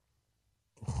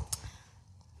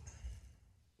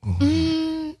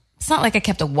 It's not like I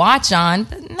kept a watch on,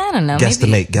 but I don't know.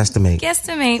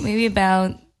 Guesstimate. Maybe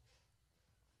about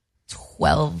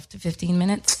 12 to 15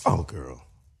 minutes. Oh, girl.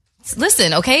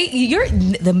 Listen, okay,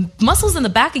 the muscles in the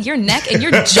back of your neck and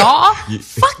your jaw.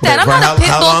 Fuck that! I'm Bro, not a pit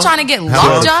how bull long? trying to get How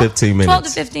long? lockjaw. 15 minutes. 12 to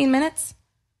 15 minutes.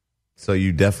 So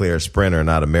you definitely are a sprinter,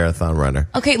 not a marathon runner.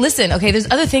 Okay, listen. Okay, there's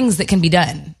other things that can be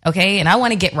done. Okay, and I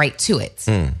want to get right to it.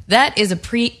 That is a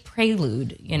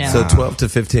prelude, you know. So 12 to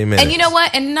 15 minutes. And you know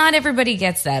what? And not everybody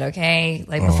gets that, okay?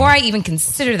 Like, before I even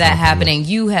consider that happening,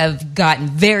 you have gotten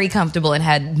very comfortable and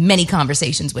had many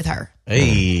conversations with her.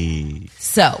 Hey.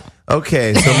 So,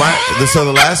 Okay, so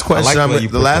the last question I like the way you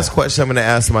put that. I'm going to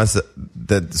ask myself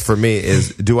that for me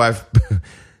is do I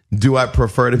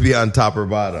prefer to be on top or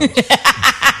bottom?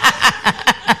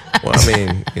 Well, I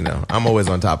mean, you know, I'm always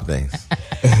on top of things.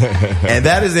 And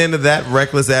that is the end of that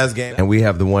reckless ass game. And we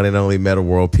have the one and only Meta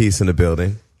World Peace in the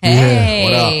building.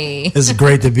 hey. It's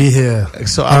great to be here.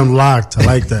 So Unlocked. I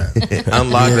like that.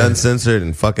 Unlocked, uncensored,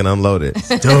 and fucking unloaded.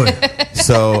 Do it.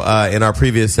 So in our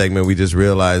previous segment, we just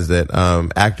realized that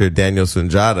actor Daniel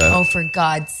Sunjata Oh, for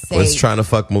God's sake. was trying to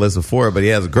fuck Melissa Ford, but he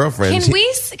has a girlfriend.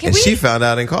 Can She found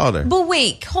out and called her. But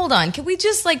wait, hold on. Can we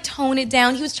just like tone it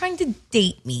down? He was trying to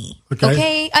date me. Okay.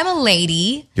 Okay? I'm a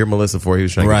lady. You're Melissa Ford. He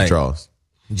was trying to Right. get draws.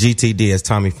 GTD, as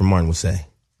Tommy from Martin would say.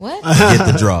 What? Get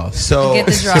the draws. So, Get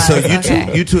the draws, so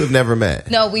okay. you two have never met.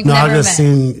 No, we've No, never I just met.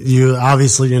 seen you.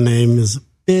 Obviously, your name is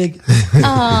big.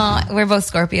 We're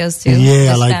both Scorpios too. Yeah, I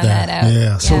Just like found that. out.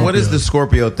 Yeah. So what is the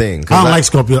Scorpio thing? 'Cause I don't like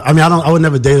Scorpio. I mean, I would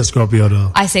never date a Scorpio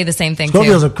though. I say the same thing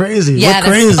Scorpios too. are crazy. Yeah, We're that's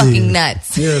crazy. fucking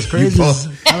nuts. Yeah, it's crazy. both-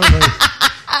 I don't know.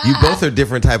 You both are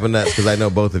different type of nuts because I know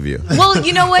both of you. Well,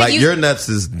 you know what? Like your nuts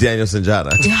is Daniel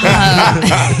Sunjata.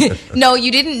 No,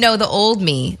 you didn't know the old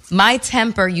me. My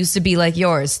temper used to be like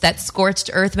yours. That scorched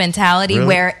earth mentality Really?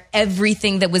 where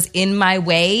everything that was in my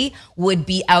way would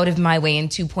be out of my way in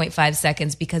 2.5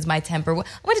 seconds because my temper. I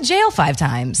went to jail 5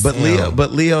 times. But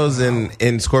Leos and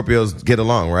Scorpios get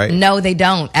along, right? no, they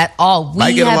don't at all.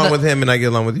 I get along with him and I get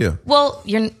along with you. Well,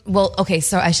 okay.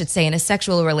 So I should say, in a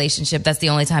sexual relationship, that's the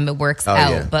only time it works out.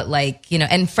 yeah. But like, you know,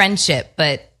 and friendship,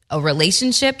 but a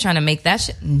relationship, trying to make that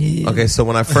shit. No. Okay, so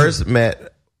when I first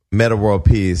met Meta World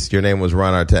Peace, your name was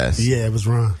Ron Artest. Yeah, it was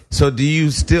wrong. So do you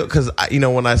still? Because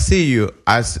when I see you,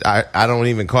 I don't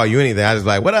even call you anything. I just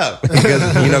like, what up? Because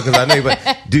I know you.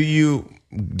 But do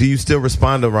you still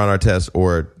respond to Ron Artest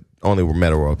or only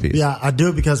Meta World Peace? Yeah, I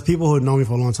do because people who know me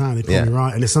for a long time, they call me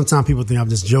Ron. And then sometimes people think I'm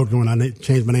just joking when I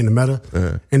change my name to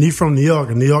Meta. And you from New York,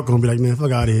 and New York gonna be like, man,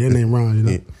 fuck out of here. Your name Ron, you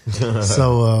know?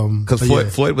 So, Because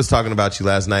Floyd was talking about you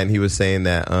last night, and he was saying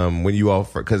that when you all,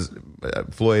 because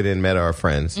Floyd and Meta are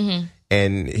friends,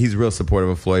 and he's real supportive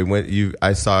of Floyd.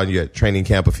 I saw you at training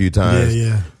camp a few times.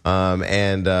 Yeah.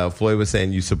 And Floyd was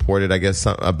saying you supported, I guess,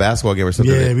 a basketball game or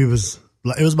something. Yeah, it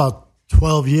was about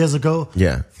 12 years ago.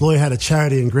 Yeah. Floyd had a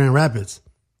charity in Grand Rapids.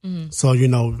 So,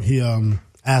 he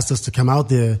asked us to come out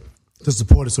there to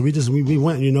support it. So we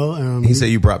went, He said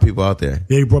you brought people out there.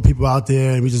 Yeah, he brought people out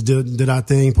there and we just did our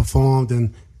thing, performed,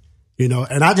 and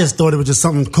and I just thought it was just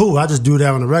something cool. I just do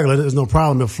that on the regular. There's no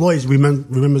problem. But Floyd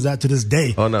remembers that to this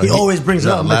day. Oh no, he always brings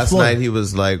it up. Last Floyd. night he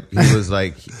was like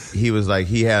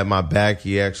he had my back.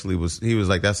 He was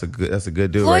like that's a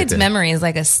good dude. Floyd's right there. memory is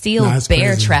like a steel Nah, it's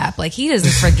bear crazy. trap. Like, he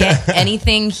doesn't forget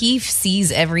anything. He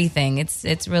sees everything.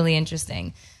 It's really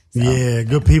interesting. So, Yeah,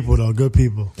 good people though. Good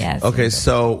people. yes. Okay,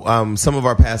 so some of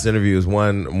our past interviews,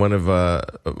 one of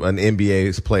an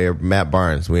NBA player, Matt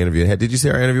Barnes, we interviewed. Did you see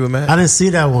our interview with Matt? I didn't see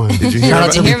that one. Did you hear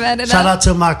about- Did you hear about it? Shout out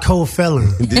to my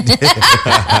co-felon.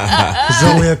 There's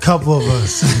only a couple of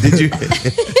us. Did you?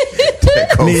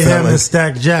 Me, him, and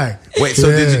Stack Jack. Wait, so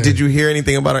Yeah. did you hear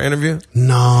anything about our interview?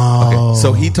 No.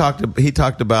 So he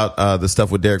talked about the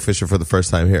stuff with Derek Fisher for the first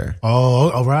time here.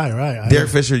 Oh, right. Derek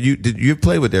Fisher, you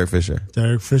played with Derek Fisher.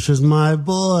 Derek Fisher's my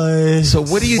boy. So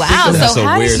what do you Wow, think? so That's a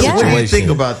how weird did What do you situation. think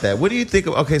about that? What do you think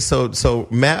of? Okay, so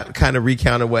Matt kind of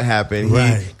recounted what happened.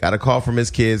 Right. He got a call from his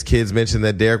kids. Kids mentioned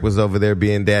that Derek was over there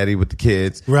being daddy with the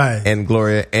kids, Right. And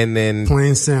Gloria, and then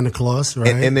Playing Santa Claus, right?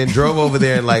 and then drove over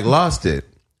there and like lost it.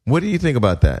 What do you think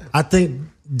about that? I think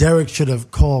Derek should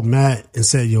have called Matt and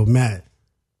said, "Yo, Matt,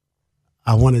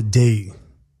 I want to date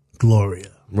Gloria."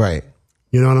 Right.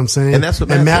 You know what I'm saying? And that's what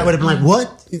Matt Matt said. would have been like,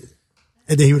 "What?"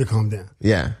 And then he would have calmed down.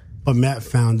 Yeah. but Matt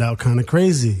found out kind of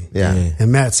crazy. Yeah.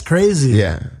 And Matt's crazy.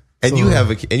 Yeah. And you have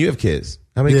kids.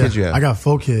 How many kids you have? I got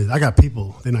 4 kids. I got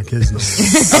people. They're not kids no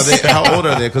more. How old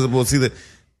are they? Because we'll see that.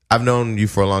 I've known you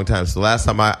for a long time. So the last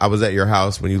time I was at your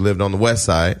house when you lived on the west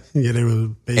side. Yeah, they were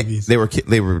babies. They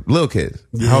were little kids.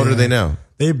 Yeah. How old are they now?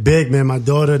 They big, man. My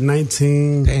daughter,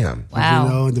 19. Damn. Wow. You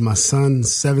know, and then my son,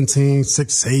 17,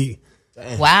 6'8".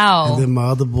 Wow. And then my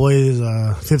other boy is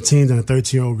 15 and a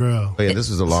 13-year-old girl. Oh yeah, this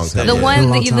was a long time. The ago. one,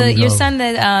 long time ago. your son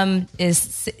that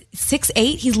is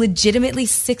 6'8", he's legitimately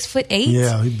 6'8".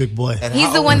 Yeah, he's a big boy.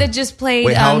 He's the one that just played.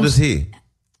 Wait, how old is he?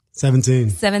 17.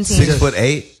 17.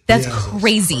 6'8". That's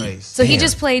crazy. So he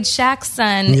just played Shaq's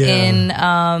son in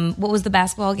what was the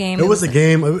basketball game? It was a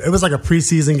game. It was like a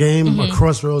preseason game, a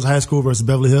Crossroads High School versus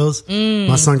Beverly Hills.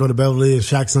 My son go to Beverly and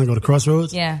Shaq's son go to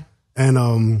Crossroads. Yeah.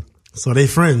 And so they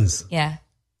friends. Yeah.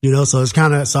 You know, so it's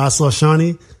kind of, so I saw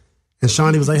Shawnee, and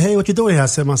Shawnee was like, hey, what you doing here? I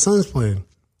said, my son's playing.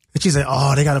 And she said,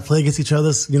 oh, they got to play against each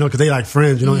other, you know, because they like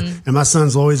friends, you know. And my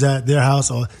son's always at their house,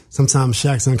 or sometimes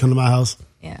Shaq's son come to my house.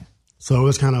 Yeah. So it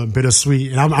was kind of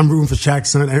bittersweet. And I'm rooting for Shaq's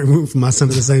son and rooting for my son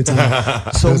at the same time.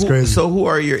 That's crazy. So who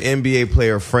are your NBA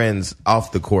player friends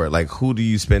off the court? Like, who do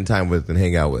you spend time with and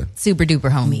hang out with? Super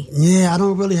duper homie. Yeah, I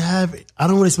don't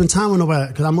really spend time with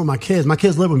nobody because I'm with my kids. My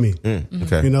kids live with me.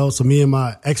 Okay. You know, so me and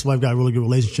my ex-wife got a really good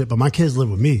relationship, but my kids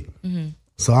live with me.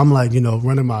 So I'm like, you know,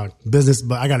 running my business,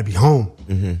 but I got to be home.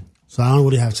 So I don't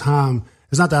really have time.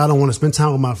 It's not that I don't want to spend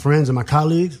time with my friends and my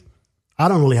colleagues. I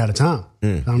don't really have the time.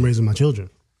 I'm raising my children.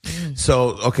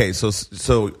 So, okay,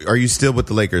 so are you still with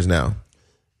the Lakers now?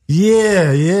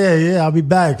 Yeah. I'll be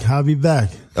back.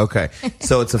 Okay.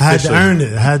 So it's I had official.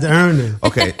 to earn it.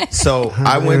 Okay. So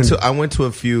I went to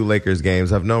a few Lakers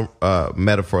games. I've known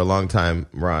Meta for a long time.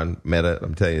 Ron Meta,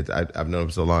 I'm telling you, I've known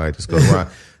him so long. I just go to Ron.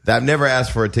 I've never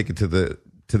asked for a ticket to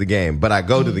the game, but I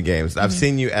go to the games. I've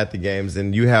seen you at the games,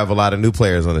 and you have a lot of new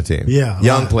players on the team. Yeah,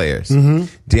 young players.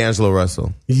 D'Angelo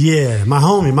Russell. Yeah, my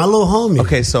little homie.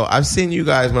 Okay, so I've seen you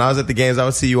guys when I was at the games. I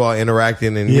would see you all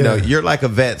interacting, and you know you're like a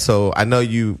vet, so I know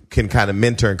you can kind of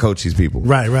mentor and coach these people.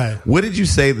 Right. What did you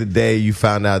say the day you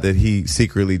found out that he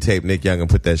secretly taped Nick Young and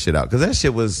put that shit out? Because that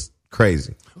shit was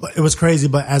crazy. It was crazy,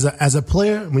 but as a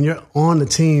player, when you're on the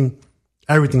team,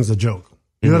 everything's a joke.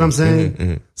 You know what I'm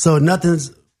saying? So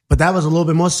nothing's. But that was a little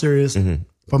bit more serious.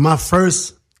 But my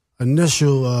first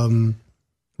initial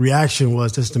reaction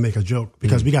was just to make a joke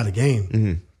because we got a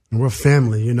game and we're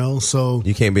family, you know. So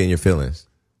You can't be in your feelings.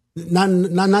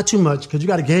 not too much because you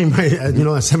got a game right at, you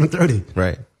know, at 7:30,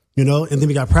 Right. you know, and then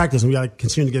we got practice and we got to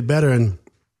continue to get better.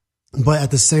 But at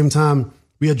the same time,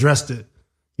 we addressed it,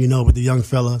 you know, with the young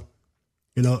fella.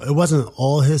 You know, it wasn't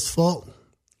all his fault.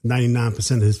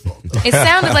 99% of his fault. It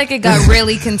sounded like it got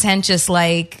really contentious,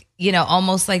 like, you know,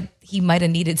 almost like he might have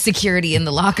needed security in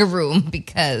the locker room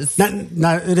because. Not,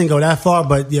 it didn't go that far,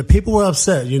 but yeah, people were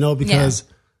upset, you know, because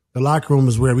the locker room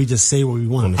is where we just say what we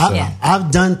want.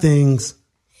 I've done things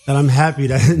that I'm happy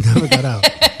that never got out.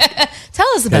 Tell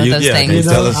us about those things.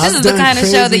 You know, this is the kind of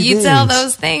show that you tell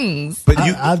those things. But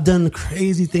I've done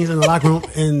crazy things in the locker room,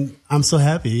 and I'm so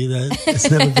happy that it's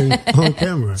never been on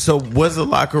camera. So was the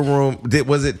locker room,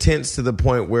 was it tense to the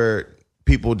point where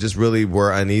people just really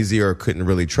were uneasy or couldn't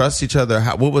really trust each other?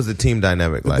 What was the team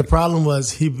dynamic like? The problem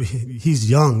was he's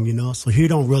young, you know, so he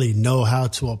don't really know how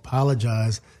to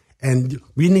apologize, and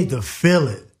we need to feel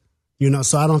it, you know.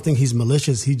 So I don't think he's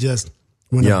malicious. He just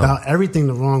went about everything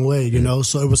the wrong way, you know.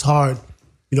 So it was hard,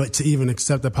 you know, to even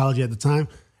accept the apology at the time,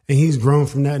 and he's grown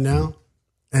from that now.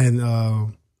 And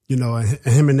you know,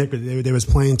 him and Nick, they was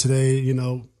playing today. You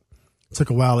know, took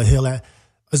a while to heal that.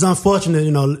 It's unfortunate,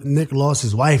 you know, Nick lost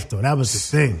his wife though. That was the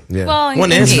thing. Yeah. Well,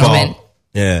 engagement.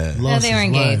 Yeah, they were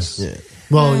engaged. Yeah.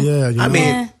 Well, yeah. You know. I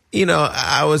mean, you know,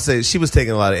 I would say she was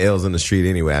taking a lot of L's in the street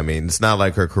anyway. I mean, it's not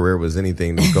like her career was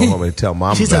anything to go home and tell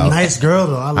mom she's about. a nice girl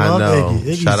though. I love Iggy.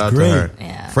 Iggy's Shout out great. to her.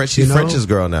 Yeah. She's French's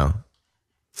girl now.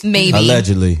 Maybe.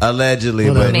 Allegedly,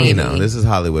 but Maybe. you know, this is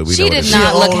Hollywood. We She know did what it is. not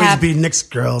She'll look always happy. be Nick's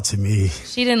girl to me.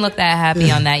 She didn't look that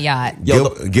happy on that yacht.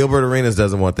 Gilbert Arenas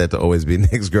doesn't want that to always be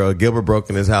Nick's girl. Gilbert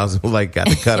broke in his house and got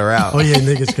to cut her out. Oh yeah,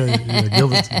 Nick is crazy. Yeah,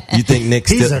 Gilbert. you think Nick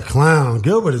He's still? a clown.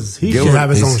 Gilbert should Gilbert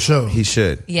have his is- own show. He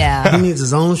should. Yeah. He needs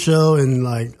his own show and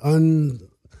like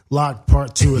Unlocked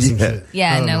Part 2 or some shit.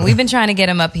 Yeah, I don't know. we've been trying to get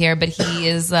him up here, but he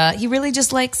is, he really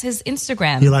just likes his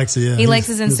Instagram. He likes it, yeah. He likes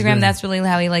his He's Instagram. great. That's really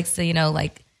how he likes to, you know,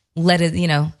 like, let it, you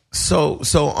know. So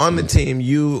on the team,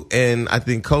 you and I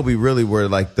think Kobe really were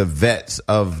like the vets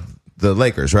of the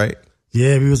Lakers, right?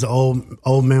 Yeah, he was the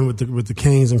old man with the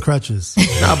canes and crutches.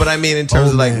 No, but I mean in terms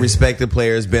Oh, of like man. respected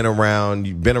players, you've been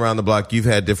around the block. You've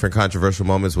had different controversial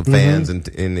moments with fans and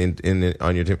in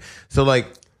on your team. So like,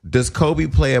 does Kobe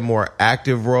play a more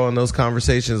active role in those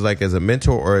conversations, like as a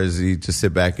mentor, or does he just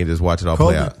sit back and just watch it all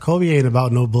play out? Kobe ain't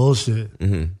about no bullshit.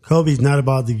 Kobe's not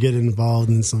about to get involved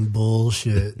in some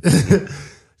bullshit.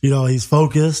 He's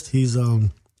focused. He's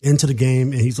into the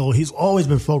game, and he's always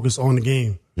been focused on the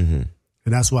game. And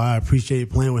that's why I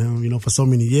appreciate playing with him, for so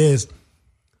many years.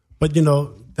 But,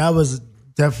 that was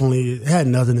definitely, it had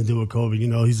nothing to do with Kobe.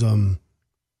 He's on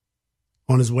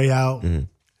his way out, and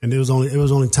it was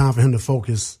only time for him to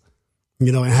focus,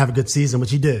 and have a good season, which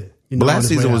he did. But last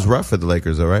season was rough for the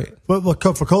Lakers, though, right? But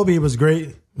for Kobe, it was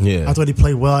great. Yeah. I thought he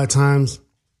played well at times.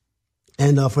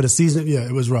 And for the season, yeah,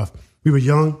 it was rough. We were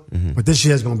young, but this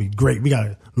year is going to be great. We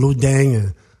got Lou Deng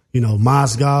and,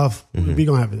 Mozgov. We're going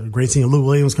to have a great team. Lou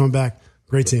Williams coming back.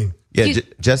 Great team. Yeah,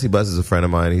 Jesse Buss is a friend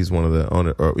of mine. He's one of the one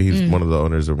of the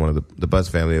owners of one of the Buss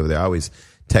family over there. I always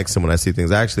text him when I see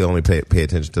things. I actually only pay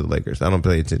attention to the Lakers. I don't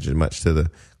pay attention much to the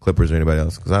Clippers or anybody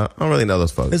else because I don't really know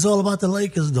those folks. It's all about the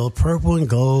Lakers, though. Purple and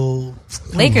gold.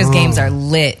 Lakers games are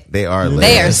lit. They are lit.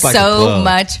 They are It's like a so club.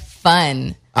 much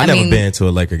fun. I've never been to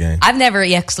a Laker game. I've never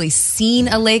actually seen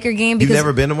a Laker game. Because, You've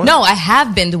never been to one? No, I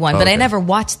have been to one, but I Okay. never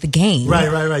watched the game.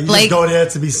 Right. You just go there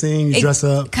to be seen. You dress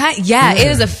up. It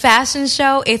is a fashion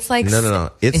show. It's like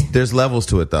No. There's levels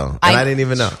to it though, and I didn't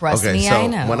even know. Trust okay, me, so I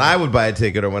know. when I would buy a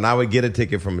ticket or when I would get a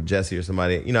ticket from Jesse or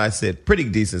somebody, I said pretty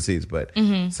decent seats, but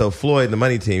so Floyd, the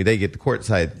money team, they get the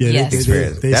courtside Yes.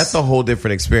 experience. That's a whole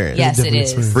different experience. Yes, it different is.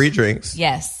 experience. Free drinks.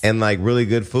 Yes. And like really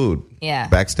good food. Yeah.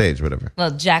 Backstage, whatever. Well,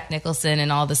 Jack Nicholson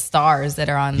and all the stars that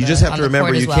are on. You just have to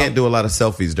remember you can't do a lot of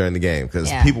selfies during the game because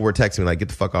Yeah. people were texting me like, "Get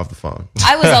the fuck off the phone."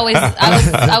 I was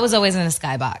always in a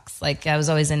skybox. Like I was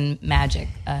always in Magic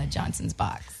Johnson's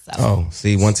box. So. Oh,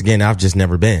 see, once again, I've just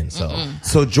never been.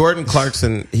 So Jordan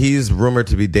Clarkson, he's rumored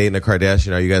to be dating a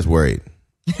Kardashian. Are you guys worried?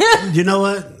 You know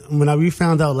what? When we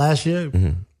found out last year,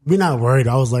 we're not worried.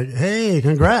 I was like, hey,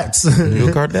 congrats. you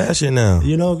a Kardashian now.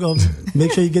 Go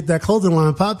make sure you get that clothing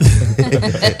line popping.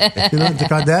 The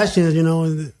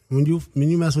Kardashians, when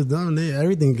you mess with them,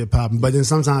 everything get popping. But then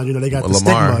sometimes, they got the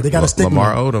stigma. They got a stigma.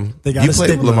 Lamar Odom. They got you a played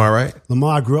stigma. with Lamar, right?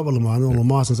 Lamar, I grew up with Lamar. I know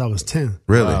Lamar since I was 10.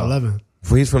 Really? 11.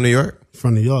 He's from New York?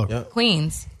 From New York.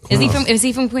 Queens. Is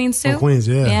he from Queens too? From Queens,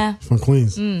 yeah. Yeah. From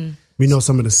Queens. We know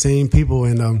some of the same people.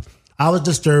 And I was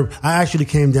disturbed. I actually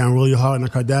came down really hard on the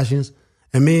Kardashians.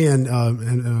 And me and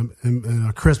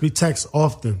Chris, we text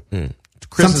often.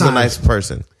 Chris is a nice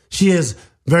person. She is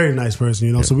very nice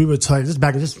person, So we would talk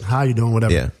just how you doing,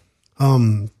 whatever. Yeah.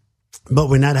 But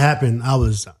when that happened, I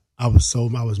was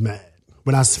mad.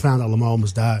 When I found out Lamar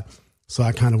almost died, so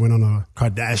I kind of went on a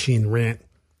Kardashian rant.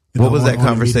 What was that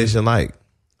conversation like?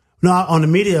 No, on the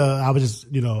media, I was just,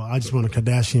 I just went on a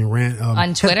Kardashian rant.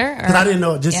 On Twitter? Because I didn't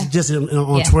know, just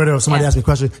on Twitter, or somebody asked me a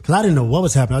question, because I didn't know what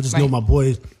was happening. I just know my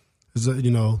boy is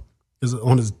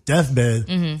on his deathbed,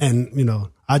 and,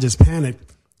 I just panicked.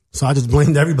 So I just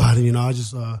blamed everybody, but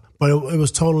it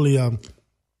was totally,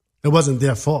 it wasn't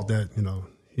their fault that,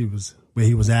 he was where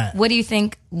he was at. What do you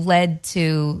think led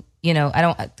to,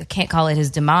 I can't call it his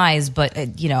demise, but,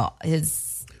 his...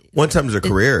 One time there's a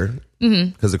career,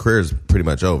 because the career is pretty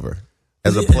much over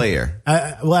as a player.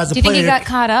 As a Do you player, think he got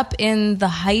caught up in the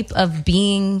hype of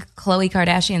being Khloe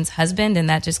Kardashian's husband, and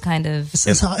that just kind of...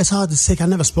 It's hard to say. I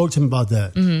never spoke to him about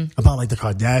that, about like the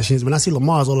Kardashians. When I see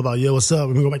Lamar, it's all about, yo, what's up?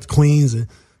 We're going to go back to Queens and,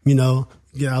 get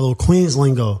our little Queens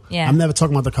lingo. Yeah. I'm never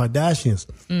talking about the Kardashians,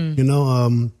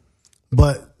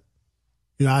 but,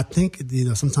 I think,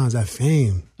 sometimes that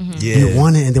fame, you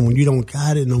want it, and then when you don't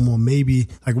got it no more, maybe,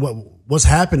 like, what's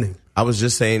happening? I was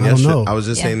just saying I don't yesterday. know. I was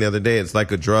just saying the other day, it's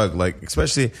like a drug. Like,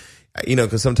 especially,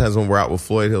 because sometimes when we're out with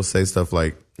Floyd, he'll say stuff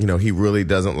like, he really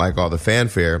doesn't like all the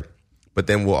fanfare, but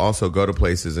then we'll also go to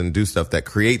places and do stuff that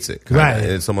creates it. Kinda. Right.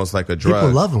 It's almost like a drug.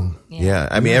 People love them. Yeah.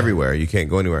 I mean, everywhere. You can't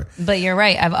go anywhere. But you're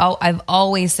right. I've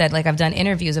always said, like, I've done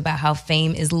interviews about how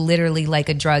fame is literally like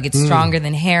a drug. It's stronger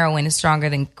than heroin. It's stronger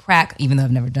than crack, even though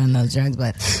I've never done those drugs,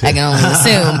 but I can only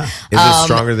assume. Is it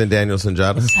stronger than Daniel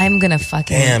Sunjata? I'm going to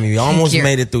fucking... Damn, you almost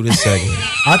made it through this segment.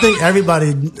 I think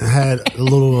everybody had a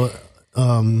little,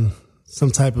 some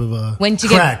type of Once you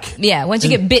crack. once you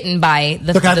get bitten by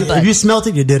the Look, bud. if you smelt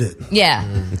it, you did it. Yeah.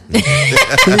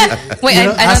 Wait,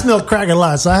 I smelled crack a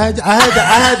lot, so I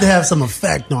had to have some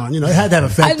effect on. It had to have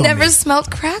effect. I've on never me. smelled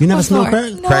crack. You never before. smelled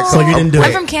crack? No. Crack, so you didn't do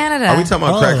I'm it. from Canada. Are we talking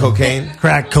about crack cocaine?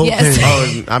 Crack cocaine. Yes.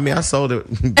 Oh, I mean, I sold it.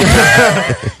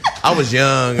 I was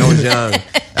young.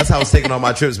 That's how I was taking all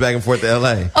my trips back and forth to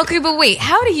LA. Okay, but wait,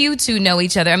 how do you two know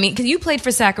each other? I mean, because you played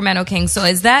for Sacramento Kings, so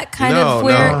is that kind of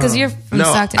where? Because you're from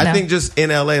Stockton. I think just in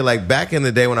LA, like back in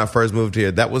the day when I first moved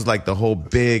here, that was like the whole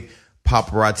big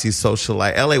paparazzi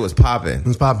socialite. LA was popping. It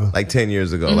was popping. Like 10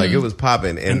 years ago. Like it was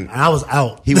popping. And I was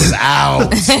out. he was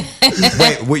out.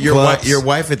 Wait, with your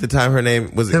wife at the time, her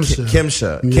name was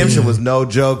Kimsha. Kimsha was no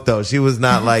joke though. She was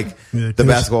not like the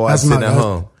basketball wife sitting at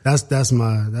home. That's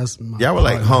my Y'all were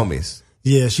like homies.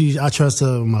 Yeah, I trust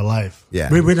her with my life.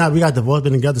 Yeah. We got divorced,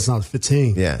 been together since I was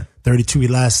 15. Yeah. 32, we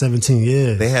last 17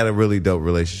 years. They had a really dope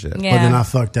relationship. Yeah. But then I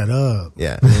fucked that up.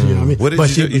 Yeah. You know what I mean? What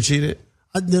did you do? You cheated?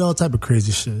 I did all type of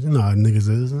crazy shit. You know how niggas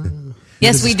is.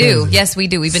 Yes, Niggas we is do. crazy. Yes, we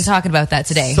do. We've been talking about that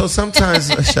today. So sometimes,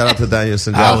 shout out to Daniel oh,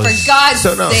 Sanjay. for God's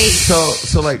sake.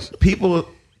 So like people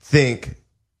think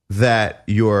that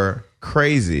you're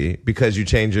crazy because you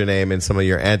change your name and some of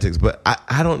your antics, but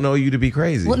I don't know you to be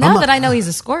crazy. Well, now that I know he's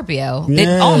a Scorpio,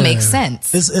 it all makes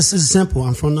sense. It's simple.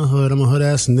 I'm from the hood. I'm a hood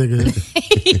ass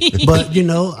nigga. But, you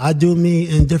know, I do me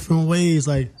in different ways.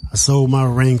 Like, I sold my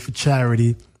ring for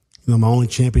charity. You know, my only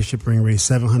championship ring raised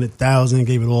 $700,000,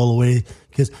 gave it all away.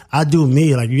 Because I do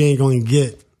me. Like, you ain't going to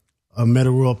get a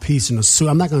Metta World piece in a suit.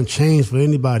 I'm not going to change for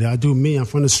anybody. I do me. I'm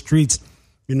from the streets.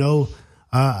 You know,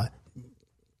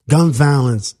 gun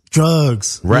violence,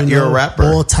 drugs. You're a rapper.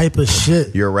 All type of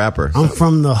shit. You're a rapper. I'm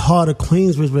from the heart of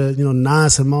Queensbridge where, you know,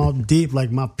 Nas and Mobb Deep, like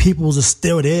my peoples are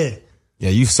still there. Yeah,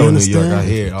 you so New York out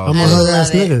here. I'm a hood ass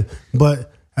nigga.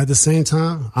 But at the same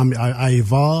time, I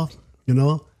evolve, you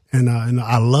know, and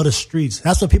I love the streets.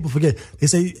 That's what people forget. They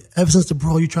say, ever since the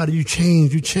bro, you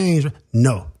change.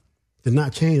 No, did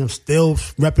not change. I'm still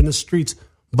repping the streets,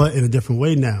 but in a different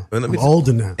way now. I'm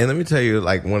older now. And let me tell you,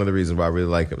 like, one of the reasons why I really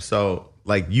like him. So,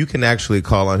 like, you can actually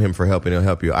call on him for help and he'll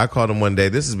help you. I called him one day.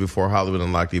 This is before Hollywood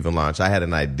Unlocked even launched. I had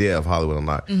an idea of Hollywood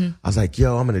Unlocked. I was like,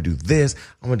 yo, I'm going to do this.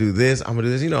 I'm going to do this. I'm going to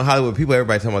do this. You know, Hollywood people,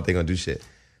 everybody talking about they're going to do shit.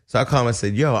 So I called him and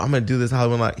said, yo, I'm going to do this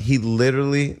Hollywood Unlocked. He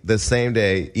literally, the same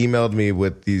day, emailed me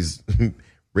with these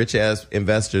rich-ass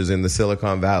investors in the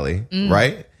Silicon Valley,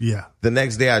 right? Yeah. The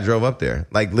next day I drove up there.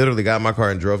 Like, literally got in my car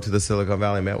and drove to the Silicon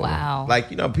Valley and met with him.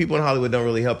 Like, you know, people in Hollywood don't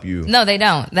really help you. No, they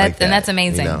don't. And that's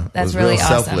amazing. You know, that's it was really real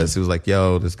awesome. selfless. It was like,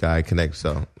 yo, this guy connects.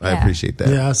 So I appreciate that.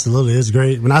 Yeah, absolutely. It's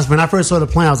great. When I first saw the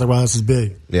plan, I was like, wow, this is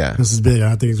big. Yeah. This is big.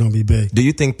 I think it's going to be big. Do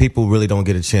you think people really don't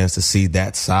get a chance to see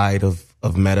that side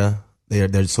of Metta?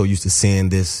 They're so used to seeing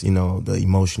this, you know, the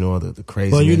emotional, the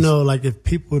craziness. Well, you know, like if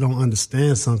people don't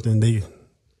understand something, they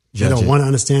don't want to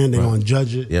understand. They're going to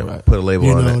judge it. Yeah, put a label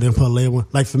on it. Then put a label.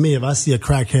 Like for me, if I see a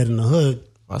crackhead in the hood,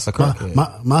 that's a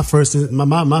crackhead. My first,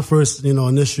 you know,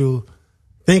 initial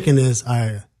thinking is,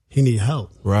 he need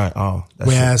help. Right. Oh.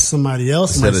 Whereas somebody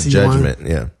else might see judgment.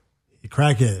 One, he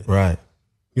crackhead. Right.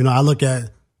 You know, I look at,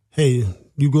 hey,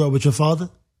 you grew up with your father?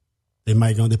 They're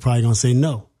probably gonna say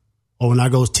no. Or when I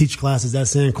go teach classes at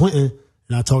San Quentin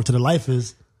and I talk to the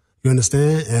lifers, you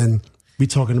understand? And we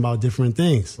talking about different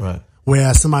things. Right.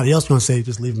 Whereas somebody else gonna say,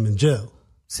 just leave him in jail.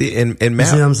 See, and Matt, you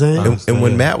see what I'm saying? And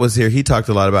when Matt was here, he talked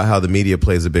a lot about how the media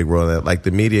plays a big role in that. Like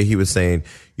the media, he was saying,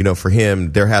 you know, for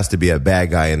him, there has to be a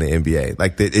bad guy in the NBA.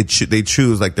 Like they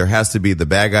choose, like there has to be the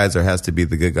bad guys, there has to be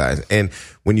the good guys. And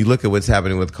when you look at what's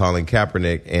happening with Colin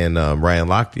Kaepernick and Ryan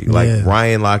Lochte, like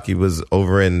Ryan Lochte was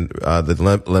over in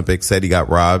the Olympics, said he got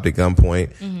robbed at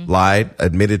gunpoint, lied,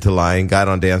 admitted to lying, got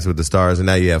on Dancing with the Stars, and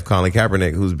now you have Colin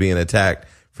Kaepernick who's being attacked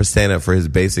for standing up for his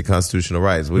basic constitutional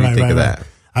rights. What do you think of that?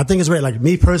 I think it's great. Like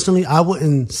me personally, I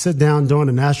wouldn't sit down during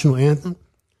the national anthem.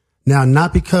 Now,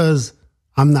 not because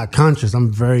I'm not conscious.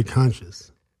 I'm very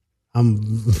conscious. I'm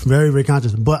very, very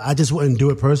conscious. But I just wouldn't do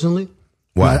it personally.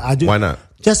 Why? Why not?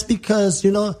 Just because,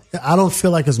 you know, I don't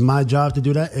feel like it's my job to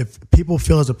do that. If people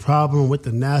feel there's a problem with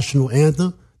the national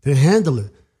anthem, then handle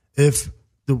it. If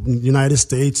the United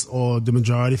States or the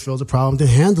majority feels a problem, then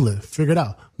handle it. Figure it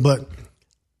out. But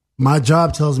my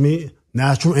job tells me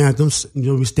national anthems, you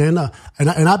know, we stand up. And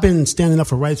I've been standing up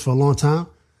for rights for a long time.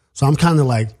 So I'm kind of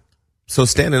like. So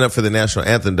standing up for the national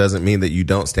anthem doesn't mean that you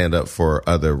don't stand up for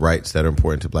other rights that are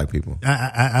important to black people.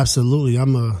 Absolutely.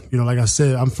 Like I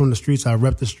said, I'm from the streets. I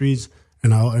rep the streets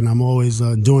and I'm always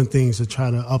doing things to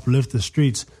try to uplift the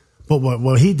streets. But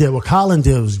what Colin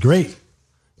did was great.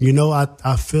 You know,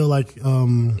 I feel like,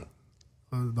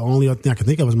 the only other thing I can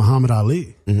think of is Muhammad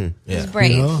Ali. Mm-hmm. Yeah. It was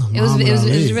brave. You know, it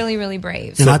was really, really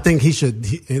brave. And I think he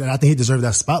deserved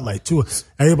that spotlight too.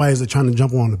 Everybody's trying to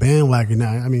jump on the bandwagon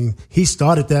now. I mean, he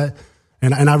started that,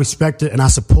 and I respect it and I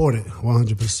support it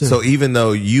 100%. So even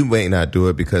though you may not do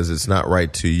it because it's not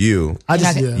right to you,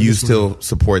 you still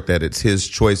support that it's his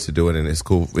choice to do it, and it's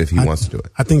cool if he wants to do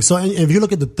it. I think so. And if you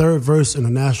look at the third verse in the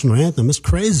national anthem, it's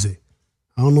crazy.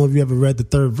 I don't know if you ever read the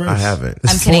third verse. I haven't.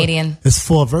 I'm Canadian. It's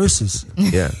 4 verses.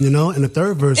 Yeah. You know, and the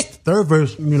third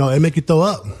verse, you know, it make you throw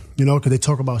up, you know, because they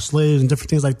talk about slaves and different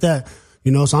things like that.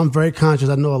 You know, so I'm very conscious.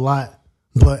 I know a lot,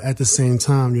 but at the same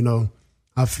time, you know,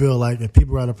 I feel like if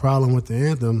people had a problem with the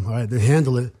anthem, all right, they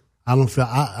handle it. I don't feel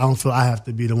I have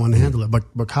to be the one to handle it.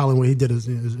 But Colin, what he did is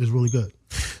really good.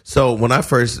 So when I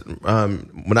first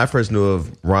knew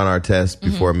of Ron Artest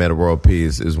before Meta World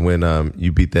Peace is when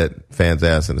you beat that fan's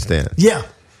ass in the stand. Yeah.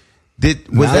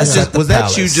 Was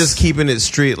that you just keeping it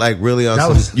street, like really on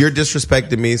some, you're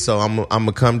disrespecting me, so I'm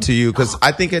gonna come to you? Because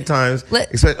I think at times,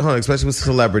 especially with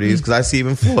celebrities, because I see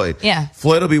even Floyd. Yeah.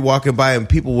 Floyd will be walking by and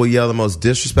people will yell the most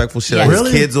disrespectful shit. Yeah. His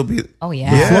Really? kids will be. Oh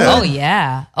yeah. Oh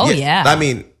yeah. Oh yeah. I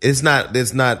mean, it's not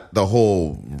the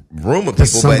whole room of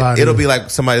people, but it'll be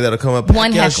like somebody that'll come up.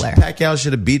 One heckler. Pacquiao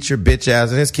should have beat your bitch ass,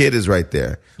 and his kid is right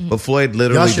there. But Floyd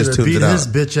literally just tunes it out. His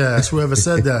bitch ass. Whoever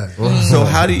said that. So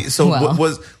how do you?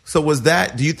 Was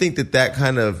that? Do you think that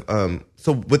kind of?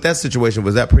 So with that situation,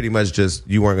 was that pretty much just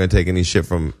you weren't going to take any shit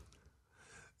from?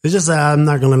 It's just that I'm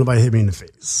not gonna let nobody hit me in the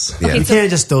face. Yeah. You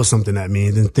can't just throw something at me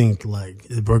and then think like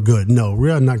we're good. No, we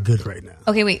are not good right now.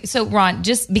 Okay, wait. So Ron,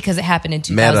 just because it happened in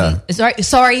 2000,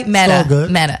 sorry,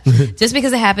 Meta. Just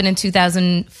because it happened in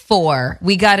 2004,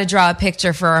 we got to draw a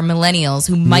picture for our millennials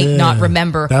who might not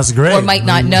remember. That's great. Or might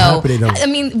not know. Happy they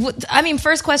don't. I mean,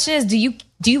 first question is,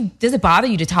 does it bother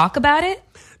you to talk about it?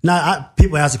 Now,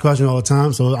 people ask the question all the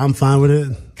time, so I'm fine with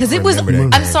it. Because it was,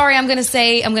 I'm sorry, I'm going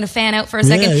to fan out for a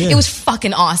second. Yeah. It was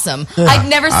fucking awesome. I've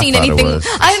never seen anything.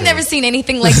 I've never seen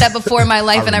anything like that before in my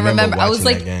life. And I remember I was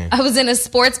like, I was in a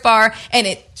sports bar and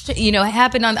it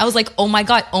happened I was like, oh my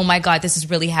God, this is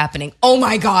really happening. Oh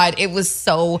my God. It was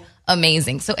so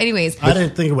amazing. So anyways. I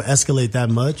didn't think it would escalate that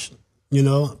much.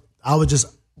 What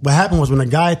happened was when a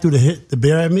guy threw the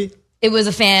beer at me. It was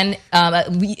a fan.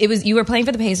 You were playing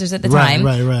for the Pacers at the time.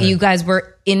 Right. You guys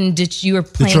were in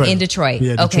Detroit.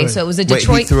 Yeah, okay, so it was a Detroit.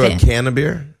 Wait, he threw fan. a can of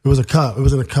beer? It was a cup. It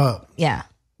was in a cup. Yeah.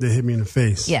 That hit me in the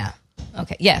face. Yeah.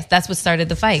 Okay. Yes, that's what started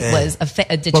the fight. Was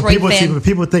a Detroit fan.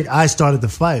 People think I started the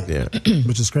fight. Yeah.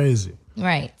 Which is crazy.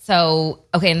 Right. So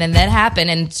okay, and then that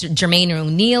happened, and Jermaine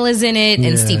O'Neal is in it,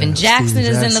 and Steven Jackson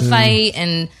is in the fight,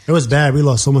 and it was bad. We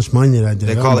lost so much money that day.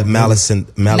 They call it Malice in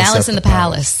the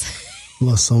Palace.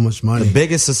 Lost so much money. The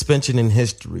biggest suspension in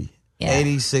history. Yeah.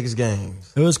 86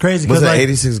 games. It was crazy. Was it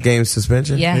 86 game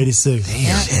suspension? Yeah.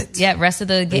 86. Yeah. Rest of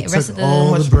the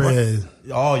all the bread.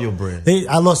 All your bread.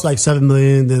 I lost like $7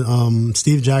 million. Then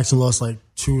Steve Jackson lost like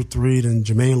 2 or 3. Then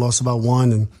Jermaine lost about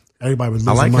 1. And everybody was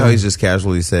losing money. I like how he just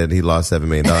casually said he lost $7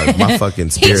 million. My fucking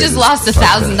spirit. He just lost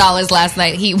 $1,000 last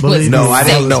night. He was I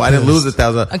didn't lose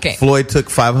 $1,000. Okay. Floyd took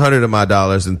 $500 of my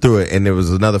dollars and threw it, and there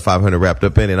was another $500 wrapped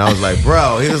up in it. And I was like,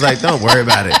 bro. He was like, don't worry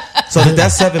about it. So did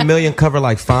that $7 million cover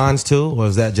like fines too, or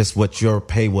is that just what your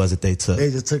pay was that they took? They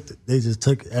just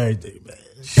took everything,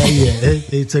 man.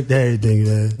 They took everything,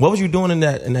 man. What was you doing in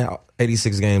that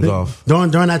 86 games off?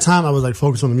 During that time, I was like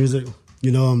focused on the music.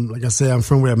 Like I said, I'm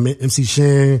from where MC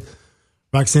Shan,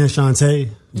 Roxanne Shante.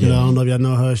 I don't know if y'all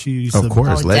know her. She used of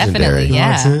course, legendary. Definitely,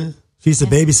 yeah. Roxanne. She used to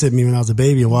babysit me when I was a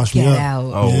baby and wash me up.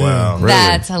 Oh wow, really?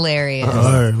 That's hilarious.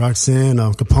 Roxanne,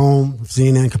 Capone,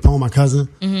 Zena and Capone, my cousin.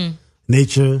 Mm-hmm.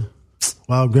 Nature,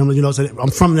 Wild Gremlin. So I'm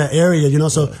from that area.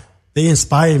 So they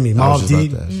inspired me. Mobb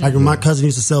Deep, like when my cousin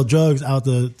used to sell drugs out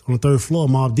on the 3rd floor.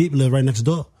 Mobb Deep lived right next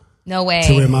door. No way.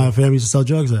 To where my family used to sell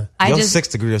drugs at. Your 6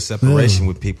 degree of separation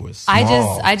with people is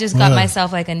small. I just got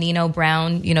myself like a Nino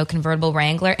Brown, convertible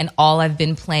Wrangler, and all I've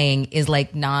been playing is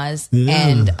like Nas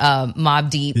and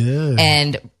Mobb Deep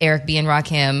and Eric B and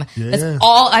Rakim. That's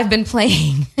all I've been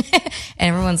playing. And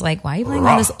everyone's like, "Why are you playing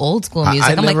all this old school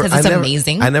music?" I'm like, "Because it's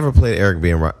amazing." I never played Eric B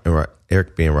and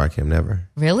Rakim. Never.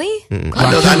 Really?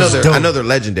 I know they're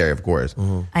legendary, of course.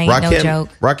 Mm-hmm. I ain't no joke.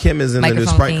 Rakim is in the new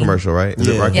Sprite commercial, right? Is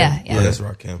it Rakim? Yeah, that's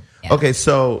Rakim. Yeah. Okay,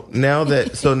 so now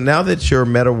that you're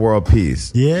Meta World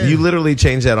Peace, you literally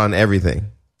change that on everything.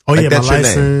 Oh like, yeah, that's my your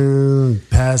license, name.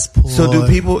 passport. So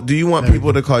do you want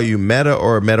people to call you Meta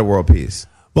or Meta World Peace?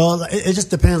 Well, it just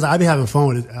depends. I be having fun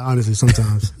with it, honestly,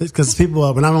 sometimes. Because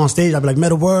people, when I'm on stage, I be like,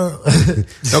 Meta World.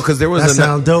 No, because there was that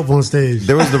sound dope on stage.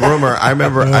 There was the rumor. I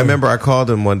remember I called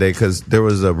him one day because there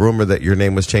was a rumor that your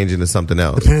name was changing to something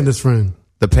else. The Panda's Friend.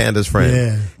 The Panda's Friend.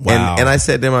 Yeah. Wow. And I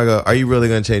said to him, I go, are you really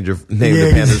going to change your name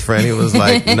to Panda's Friend? He was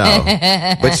like, no.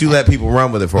 But you let people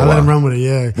run with it for a while. I let them run with it,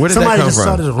 yeah. Where did Somebody that come just from?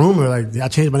 started a rumor, like, I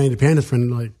changed my name to Panda's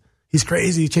Friend. Like, he's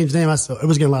crazy. He changed his name. It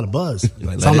was getting a lot of buzz.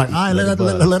 So I'm like, all right,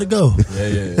 let it go.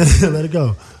 Yeah. Let it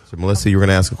go. So Melissa, you were going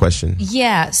to ask a question.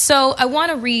 Yeah. So I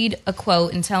want to read a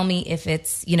quote and tell me if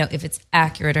it's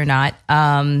accurate or not.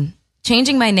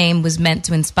 Changing my name was meant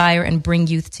to inspire and bring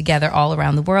youth together all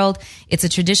around the world. It's a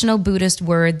traditional Buddhist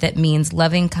word that means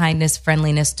loving kindness,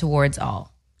 friendliness towards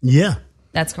all. Yeah.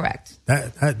 That's correct.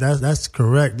 That's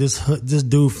correct. This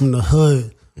dude from the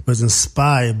hood was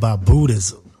inspired by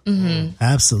Buddhism.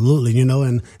 Absolutely, you know,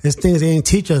 and there's things they didn't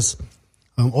teach us.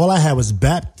 All I had was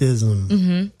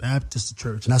baptism, Baptist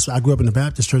church, and that's I grew up in the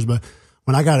Baptist church. But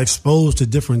when I got exposed to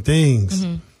different things,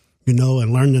 you know,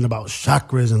 and learning about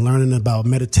chakras and learning about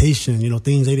meditation, you know,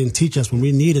 things they didn't teach us when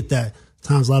we needed that.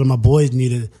 Times a lot of my boys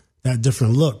needed that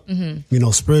different look, you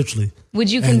know, spiritually. Would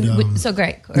you so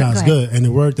great. Yeah, it's good, and it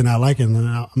worked, and I like it. And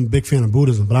I'm a big fan of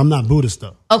Buddhism, but I'm not Buddhist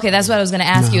though. Okay, that's what I was going to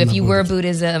ask you. I'm If not you were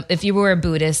Buddhist. if you were a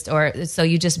Buddhist, or so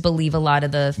you just believe a lot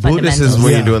of the fundamentals. Buddhist is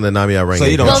when Yeah. you're doing the Namya Renge. So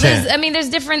you don't Well, chant.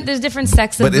 there's different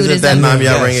sects of but isn't Buddhism. that Namya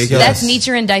Yes. Renge? Yes. That's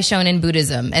Nichiren Daishonin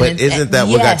Buddhism. And But isn't that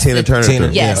what got Tina Turner? Tina-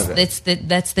 through? Yes, Yeah.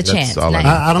 that's the chant. all I Nice. know.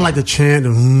 I don't like to chant.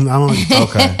 And, I don't.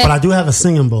 Okay. But I do have a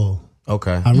singing bowl.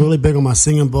 Okay. I'm really big on my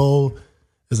singing bowl.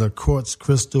 It's a quartz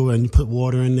crystal, and you put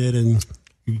water in it, and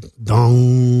you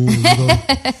dong, you know,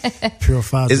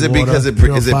 purifies. Is the it water, because is it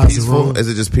purifies the peaceful? room. Is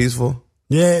it just peaceful?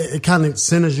 Yeah, it kind of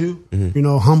centers you. You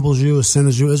know, humbles you. It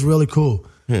centers you. It's really cool.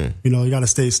 You know, you got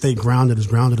to stay grounded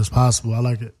as possible. I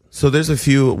like it. So there's a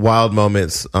few wild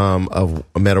moments of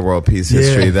Meta World Peace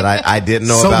history Yeah. that I didn't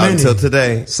know So about many. until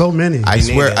today. So many. I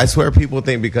it. swear people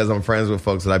think because I'm friends with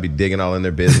folks that I be digging all in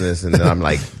their business and then I'm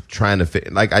like trying to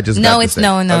fit like I just No, got this it's thing.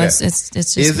 no. Okay. It's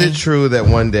just Is me. it true that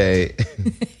one day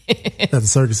At the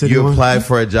Circuit City you one? applied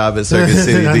for a job at Circuit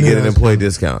City I to knew get that an was employee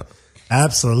discount?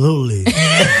 Absolutely.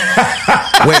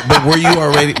 Wait, but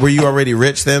were you already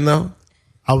rich then though?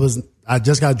 I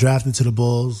just got drafted to the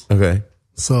Bulls, Okay.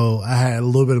 so I had a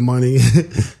little bit of money.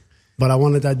 But I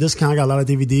wanted that discount. I got a lot of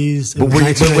DVDs. It But was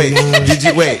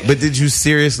 $19.99. did you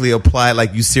seriously apply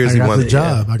like you I seriously got wanted the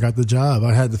job. I got the job.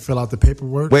 I had to fill out the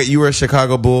paperwork. Wait, you were a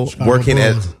Chicago Bull working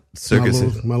Bulls. at Circuit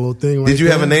City. My little thing. Did right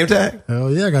you have a there. name tag?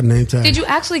 Hell yeah, I got a name tag. Did you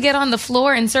actually get on the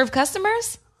floor and serve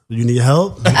customers? You need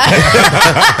help?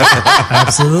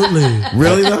 Absolutely.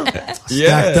 Really though?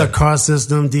 Stacked up car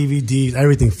system, DVDs,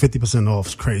 everything 50% off.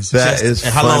 It's crazy. That is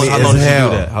And how funny long as did you hell.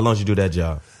 do that? How long did you do that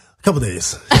job? A couple days.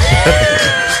 So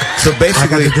I got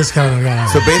basically, the discount. I got.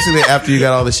 so basically, after you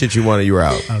got all the shit you wanted, you were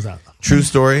out. I was out. True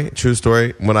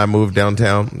story. When I moved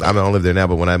downtown, I don't live there now,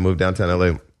 but when I moved downtown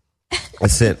LA, I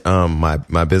sent my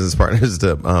business partners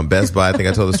to Best Buy. I think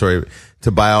I told the story,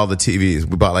 to buy all the TVs.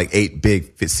 We bought like 8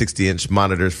 big 60-inch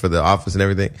monitors for the office and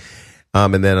everything.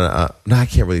 And then no, I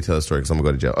can't really tell the story because I'm gonna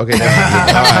go to jail. Okay, all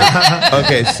right.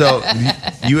 Okay. So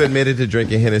you admitted to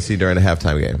drinking Hennessy during the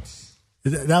halftime game.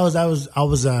 I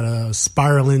was at a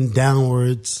spiraling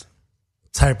downwards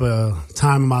type of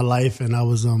time in my life, and I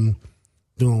was doing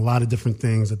a lot of different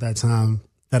things at that time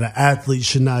that an athlete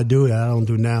should not do that I don't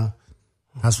do now.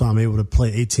 That's why I'm able to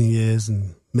play 18 years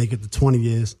and make it to 20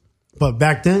 years. But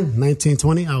back then,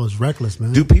 1920, I was reckless,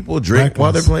 man. Do people drink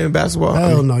while they're playing basketball?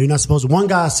 Hell no, you're not supposed to. One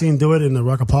guy I seen do it in the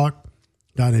Rucker Park.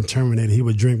 Guy named Terminator. He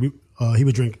would drink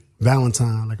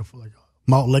Valentine like a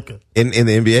malt liquor. In the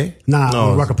NBA? Nah,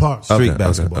 No, in Rucker Park. Street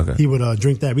basketball. Okay. He would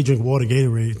drink that. We drink water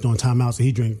Gatorade during timeouts. So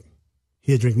he'd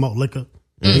drink malt liquor.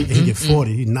 He'd get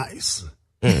 40. He'd nice.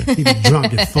 He'd be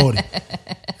drunk, get 40.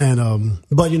 And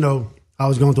but you know, I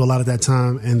was going through a lot at that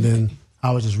time, and then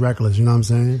I was just reckless. You know what I'm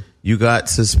saying? You got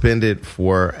suspended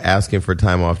for asking for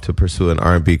time off to pursue an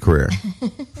R&B career.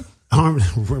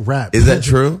 Rap. Is that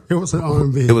true? It was an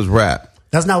R&B. It was rap.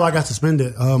 That's not why I got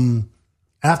suspended.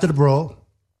 After the brawl,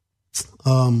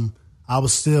 I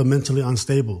was still mentally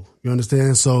unstable. You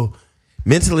understand? So,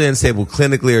 Mentally unstable,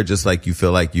 clinically, or just like you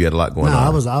feel like you had a lot going on? I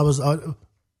was.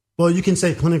 Well, you can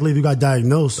say clinically if you got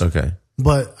diagnosed. Okay.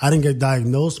 But I didn't get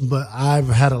diagnosed. But I've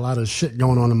had a lot of shit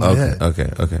going on in my head. Okay.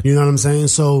 You know what I'm saying?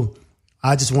 So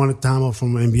I just wanted time off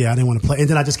from the NBA. I didn't want to play. And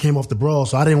then I just came off the brawl,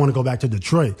 so I didn't want to go back to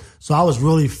Detroit. So I was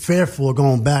really fearful of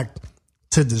going back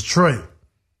to Detroit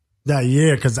that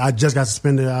year because I just got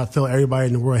suspended. I felt everybody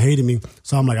in the world hated me.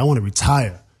 So I'm like, I want to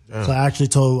retire. Yeah. So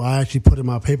I actually put in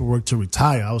my paperwork to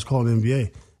retire. I was calling the NBA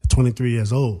at 23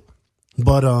 years old.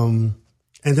 But, and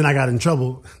then I got in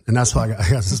trouble, and that's why I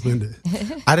got suspended.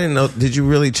 I didn't know. Did you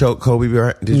really choke Kobe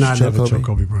Bryant? Did you I choke never choked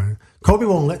Kobe Bryant. Kobe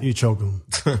won't let you choke him.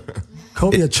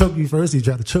 Kobe will choke you first. He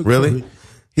tried to choke Really? Kobe.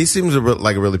 He seems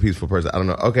like a really peaceful person. I don't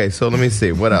know. Okay, so let me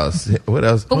see. What else? What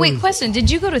else? But wait, question. Did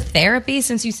you go to therapy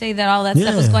since you say that all that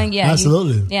stuff was going? Yeah.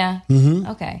 Absolutely.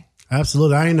 Okay.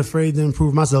 Absolutely. I ain't afraid to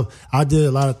improve myself. I did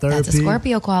a lot of therapy. That's a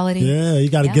Scorpio quality. Yeah, you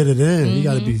got to get it in. You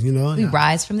got to be, you know. We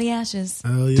rise from the ashes.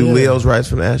 Yeah. Do Leos rise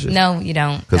from the ashes? No, you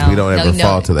don't. 'Cause we don't ever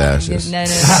fall to the ashes. No.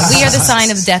 We are the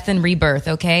sign of death and rebirth,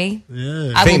 okay?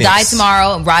 Yeah. I will Phoenix. die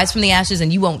tomorrow and rise from the ashes,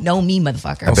 and you won't know me,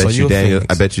 motherfucker. I bet so you you're Daniel.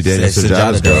 Phoenix. I bet you Daniel Said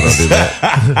Sajada's Sajada girl don't does. do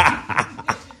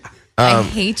that. I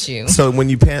hate you. So when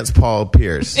you pants Paul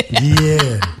Pierce,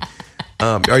 Yeah.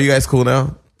 are you guys cool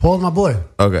now? Paul's my boy.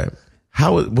 Okay.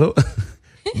 What?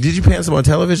 Did you pants him on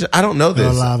television? I don't know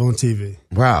this. Live on TV.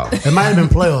 Wow. It might have been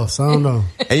playoffs. I don't know.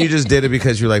 And you just did it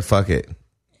because you're like, fuck it.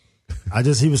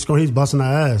 He was scoring. He was busting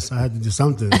our ass. I had to do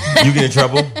something. You get in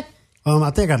trouble?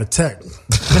 I think I got a tech.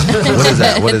 What is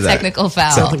that? What is that? Technical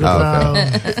foul. Technical foul,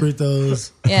 free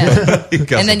throws. Yeah. He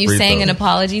got And then some you free sang throws. an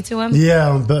apology to him.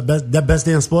 Yeah, that Best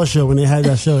Damn Sports Show when they had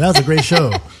that show. That was a great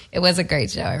show. It was a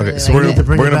great show. I really Okay, so liked we're it. to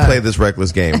bring it gonna back. play this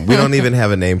reckless game. We don't even have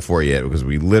a name for it yet because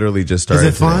we literally just started.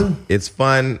 Is it fun? today. It's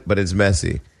fun, but it's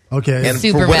messy. Okay. And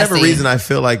Super for whatever messy. reason, I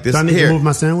feel like this. Do I need to here, move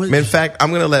my sandwich? In fact,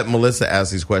 I'm gonna let Melissa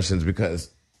ask these questions because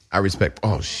I respect.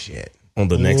 Oh shit! On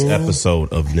the next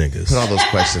episode of Niggas. Put all those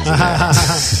questions in there.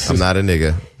 I'm not a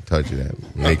nigga. Told you that.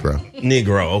 Negro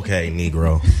Negro. Okay,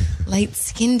 Negro. Light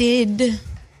skinned.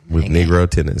 with Negro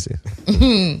tendencies.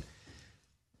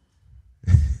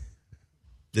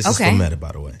 This is Okay. for Meta,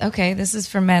 by the way. Okay, this is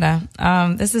for Meta.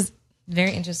 This is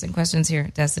very interesting questions here,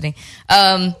 Destiny.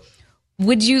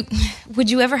 Would you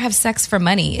ever have sex for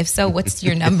money? If so, what's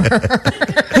your number?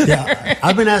 Yeah,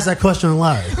 I've been asked that question a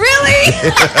lot. Really?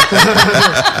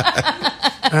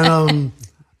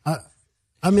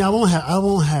 And I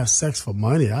won't have sex for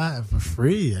money. I have for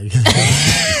free. I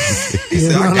guess. He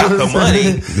said, I got the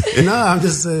money. No, I'm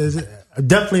just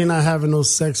definitely not having no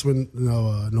sex with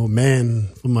no man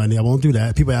for money. I won't do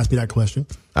that. People ask me that question.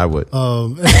 I would.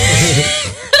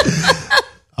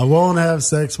 I won't have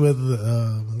sex with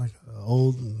like an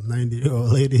old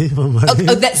 90-year-old lady for money.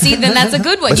 Then that's a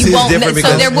good one. But see, You it's won't. different So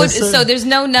because- there would. So there's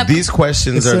no number. These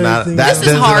questions are It's not. anything. That This is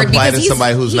doesn't hard apply because to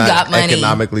somebody who's he not got money.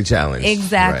 economically challenged.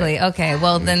 Exactly. Right. Okay.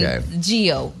 Well, then, Okay.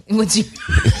 Gio, would you?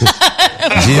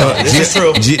 This is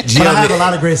true. But I have a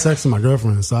lot of great sex with my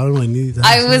girlfriend, so I don't really need to.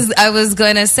 I was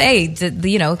gonna say,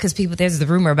 because people, there's the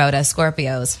rumor about us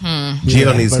Scorpios.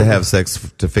 Gio needs to have sex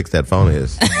to fix that phone of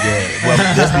his. Yeah. Well,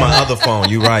 this is my other phone.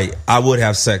 You're right. I would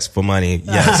have sex for money.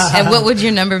 Yes. And what would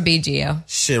your number be, Gio?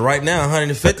 Shit, right now,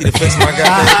 150 to fix my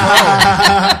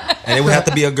goddamn phone. And it would have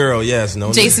to be a girl. Yes.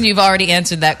 No. Jason, you've already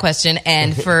answered that question.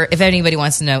 And for if anybody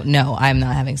wants to know, no, I'm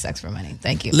not having sex for money.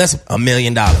 Thank you. Let's $1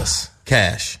 million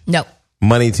cash. No.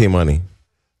 Money, team, money.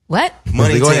 What?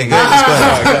 Money. Go team.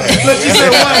 ahead.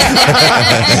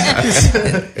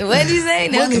 What did you say?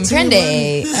 No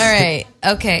comprende. All right.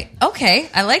 Okay.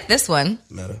 I like this one.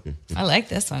 Meta. I like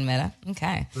this one, Meta.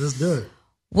 Okay. Let's do it.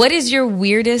 What is your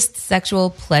weirdest sexual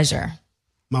pleasure?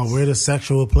 My weirdest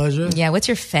sexual pleasure. Yeah. What's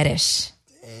your fetish?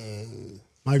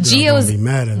 My girl gonna be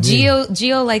mad at me.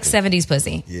 Gio likes 70s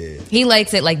pussy. Yeah. He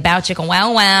likes it like bow chicka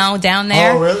wow wow down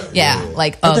there. Oh, really? Yeah.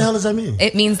 Like What the hell does that mean?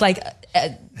 It means like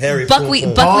Hairy buckwheat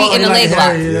pum-pum. buckwheat in a leg lock.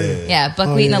 Harry, Yeah,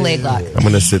 buckwheat in a leg lock. I'm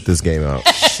gonna sit this game out.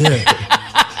 Shit.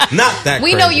 Not that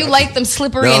We crazy. know you like them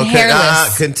slippery and Okay,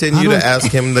 hairless. continue to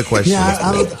ask him the question. Yeah,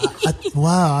 I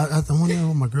wonder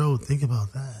what my girl would think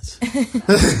about that.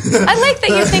 I like that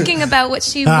you're thinking about what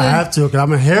she would. I have to, because I'm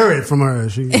gonna hear it from her.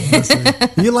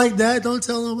 You like that? Don't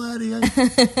tell nobody.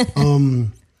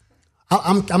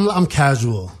 I'm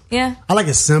casual. Yeah. I like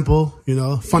it simple,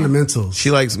 fundamentals.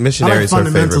 She likes missionaries. I like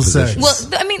Her favorite fundamental sex.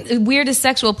 position. Well, I mean, weirdest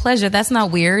sexual pleasure. That's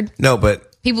not weird. No, but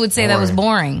People would say that was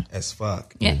boring. As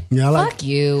fuck. Yeah. Yeah, I like- Fuck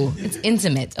you. It's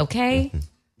intimate, okay?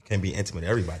 Can't be intimate with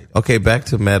everybody. Though. okay. Back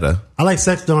to meta. I like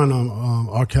sex during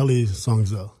R. Kelly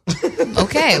songs though.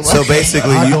 Okay. Well, So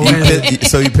basically, I go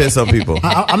in. you piss on people.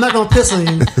 I'm not gonna piss on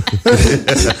you.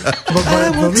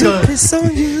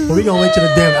 but we gonna wait till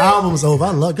the damn album's over.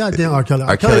 I love goddamn R. Kelly.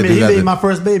 R. Kelly, Kelly man, he do got made the- my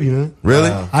first baby, man. Really?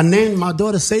 I named my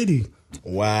daughter Sadie.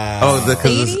 Wow. Oh,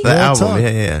 because it's the Real album. talk.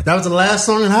 Yeah. That was the last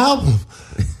song in the album.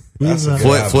 That's a good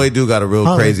Floyd, album. Floyd do got a real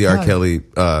Oh, crazy R. God. Kelly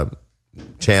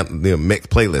mixed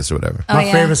playlist or whatever. Oh, My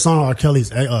yeah. favorite song, R.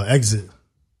 Kelly's Exit.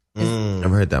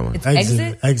 Never heard that one.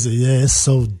 Exit? Exit. Yeah, it's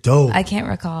so dope. I can't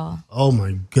recall. Oh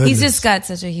my goodness. He's just got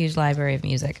such a huge library of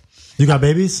music. You got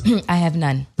babies? I have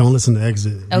none. Don't listen to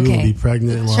Exit. You Okay. will be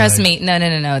pregnant. Trust like- me.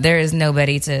 No. There is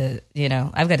nobody to,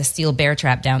 I've got a steel bear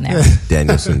trap down there.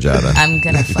 Daniel Sunjata. I'm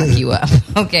going to fuck you up.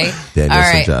 Okay. Daniel All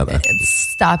right. Sunjata.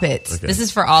 Stop it. This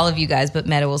is for all of you guys, but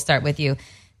Meta, we'll start with you.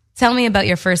 Tell me about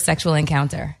your first sexual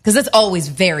encounter. Because that's always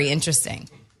very interesting.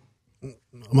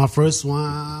 My first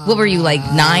one. What were you, like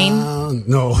 9?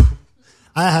 No.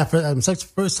 I had sex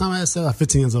first time I had sex at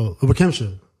 15 years old with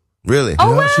Kimsha. Really? Oh,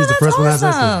 Yeah, wow. she's the first one I that's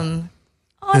had sex with. awesome.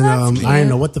 Oh, And that's cute. I didn't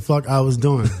know what the fuck I was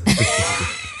doing.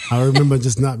 I remember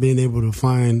just not being able to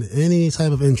find any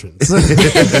type of entrance.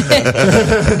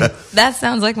 That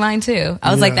sounds like mine too.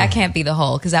 I was like, Yeah. that can't be the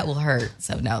hole because that will hurt.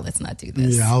 So no, let's not do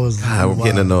this. Yeah, I was. God, we're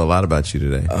getting to know a lot about you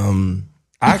today.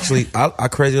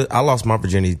 I lost my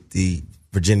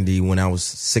virginity when I was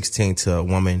 16 to a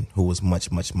woman who was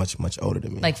much, much, much, much older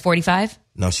than me. Like 45?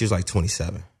 No, she was like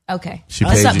 27. Okay. She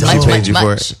That's paid not you- much, she paid much, you for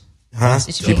much. it? Huh?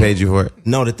 She paid you for it?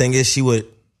 No, the thing is, she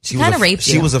kinda raped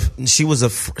you. She was a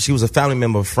family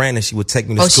member, a friend, and she would take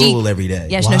me to school every day.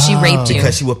 Yeah, no, she raped you.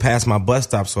 Because she would pass my bus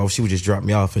stop, so she would just drop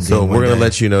me off. And So we're going to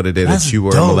let you know today that you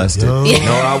were molested. No,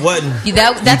 I wasn't.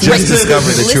 That's You just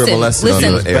discovered that you were molested on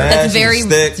the air. That's very,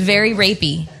 Stick. very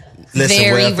rapey. Listen,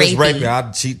 very well, if it's rapey.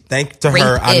 rapey, thanks to her,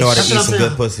 I know how to Rape-ish. eat some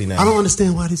good pussy now. I don't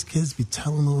understand why these kids be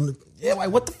telling on the. Yeah,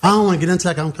 like what the I don't want to get into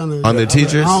that. I'm kind of On the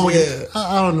teachers?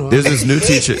 I don't know. There's this new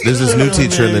teacher. There's this new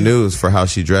teacher in the news for how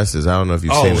she dresses. I don't know if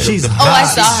you've seen it. She's I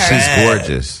hot. saw her. She's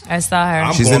gorgeous. I saw her.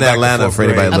 I'm She's going in back to Atlanta fourth for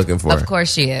anybody grade. looking for Of her.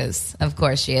 course she is. Of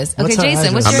course she is. Okay, What's her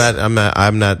Jason, what's address? your...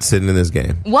 I'm not sitting in this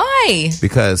game Why?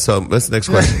 because. So what's the next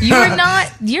question?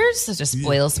 You're such a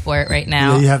spoil sport right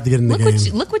now. Yeah, you have to get in the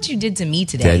game. Look what you did to me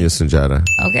today. Daniel Sunjata.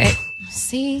 Okay.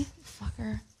 See?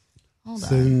 Fucker. Hold on.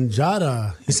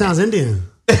 Sunjata. He sounds Indian.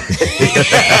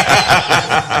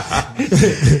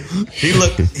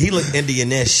 He looked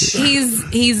Indian-ish.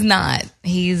 He's not.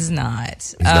 He's not.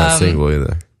 He's not single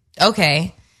either.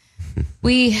 Okay.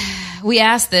 We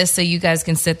asked this so you guys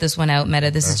can sit this one out,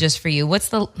 Meta. This is just for you. What's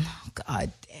the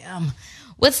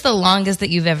longest that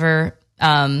you've ever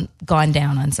gone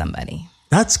down on somebody?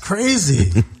 That's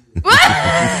crazy.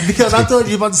 Because I thought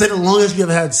you were about to say the longest you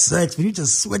ever had sex, but you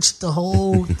just switched the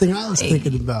whole thing I was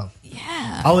thinking about.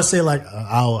 Yeah. I would say like an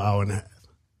hour and a half.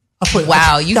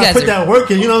 Wow, you guys put are- that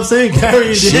work in. You know what I'm saying?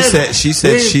 Carrying She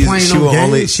said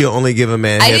she'll only give a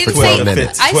man I head for didn't 12 say-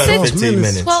 minutes. I 12 said 15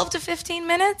 minutes. 12 to 15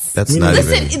 minutes. That's We not need-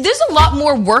 even. Listen, there's a lot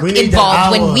more work We need involved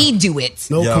that when hour. we do it.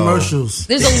 No Yo. commercials.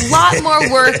 There's a lot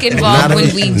more work involved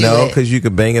when we do No, it. because you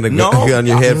could bang it No. on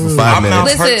your head for 5 I'm out.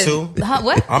 minutes. Hurt Listen, too.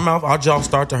 what? Our jaw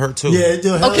start to hurt too. Yeah,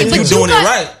 do Okay, If but you you doing got- it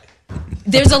right.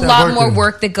 There's a that lot work more in.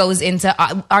 work that goes into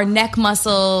our neck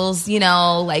muscles,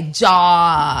 like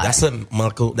jaw. That's a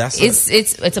muckle.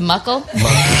 It's a muckle.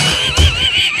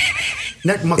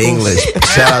 Neck muckles. English.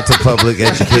 Shout out to public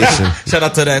education. Shout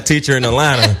out to that teacher in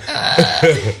Atlanta.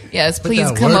 Yes, please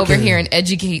that come work over in. here and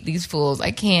educate these fools.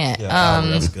 I can't.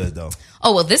 That's good though.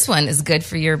 Oh well, this one is good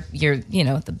for your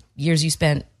the years you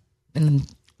spent in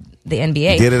the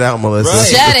NBA. Get it out, Melissa. Right.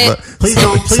 Shut it. Please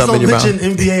Something don't in your mouth.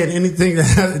 mention NBA and anything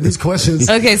that these questions.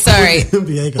 Okay, sorry.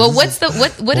 NBA, 'cause Well, this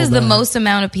what is hold the on. most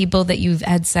amount of people that you've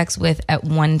had sex with at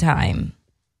one time?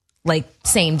 Like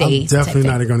same day. I'm definitely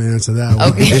type not going to answer that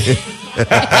one. thing.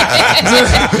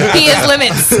 He has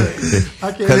limits. I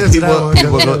can't Because answer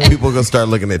that one. people gonna start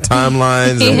looking at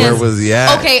timelines and where was he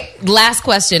at. Okay, last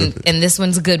question, and this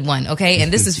one's a good one. Okay,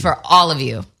 and this is for all of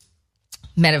you.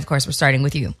 Meta, of course, we're starting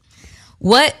with you.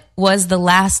 What was the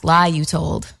last lie you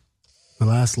told? The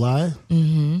last lie?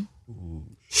 Mm-hmm.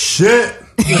 Shit.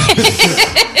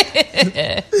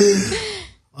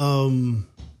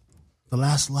 The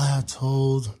last lie I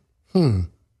told. I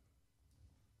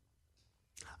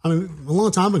mean, a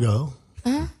long time ago.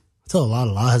 I told a lot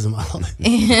of lies in my life. You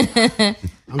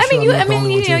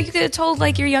You could have told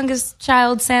like your youngest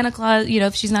child Santa Claus.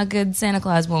 If she's not good, Santa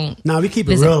Claus won't. Nah, we keep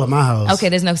it Listen. real at my house. Okay,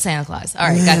 there's no Santa Claus. All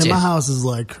right, Yeah, gotcha. my house is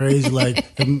like crazy. Like,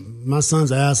 if my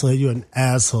son's an asshole, you're an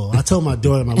asshole. I told my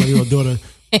daughter, my 11-year-old daughter,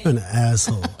 you're an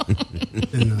asshole.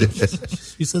 And,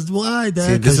 she says, why, Dad?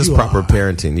 See, this 'Cause is you proper are.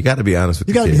 parenting. You got to be honest with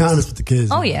You the got to kids. be honest with the kids.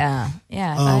 Oh yeah. If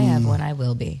I have one, I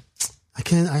will be. I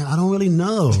can't. I don't really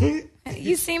know.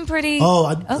 You seem pretty. Oh,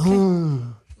 okay.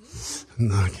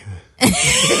 No, I can't.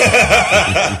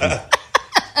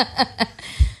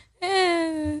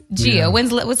 Gio,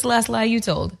 what's the last lie you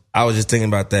told? I was just thinking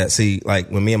about that. See, like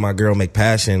when me and my girl make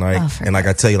passion, Oh, and like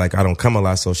I tell you, like I don't come a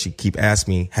lot, so she keep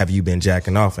asking me, "Have you been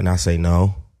jacking off?" And I say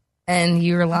no, And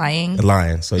you were lying.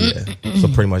 lying. So yeah, so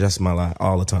pretty much that's my lie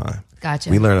all the time. Gotcha.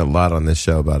 We learn a lot on this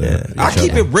show about it. I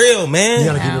keep it real, man. You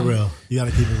got to keep it real. You got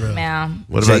to keep it real. Ma'am.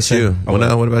 What about Jason? you?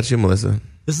 What about you, Melissa?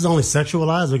 This is only sexual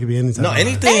lies, or it could be any type No, of lie?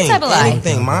 anything, Any type of lie.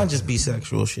 anything. Mine just be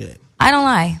sexual shit. I don't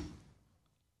lie.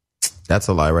 That's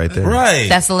a lie right there. Right.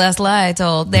 That's the last lie I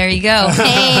told. There you go.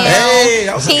 Hey,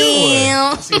 that was a good one.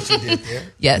 Ham. See what you did there.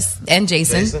 Yes, and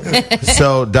Jason.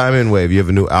 So, Diamond Wave, you have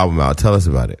a new album out. Tell us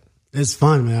about it. It's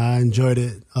fun, man. I enjoyed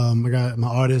it. I got my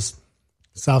artists,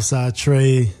 Southside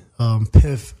Trey,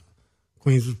 Piff,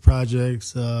 Queenswood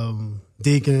Projects,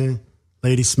 Deacon,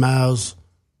 Lady Smiles.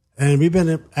 And we've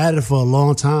been at it for a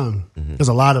long time. There's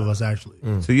a lot of us, actually.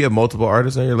 So, you have multiple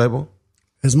artists on your label?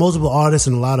 There's multiple artists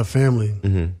and a lot of family.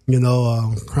 You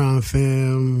know, Crime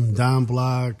Fam, Dime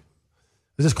Block.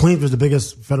 It's just Queens was the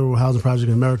biggest federal housing project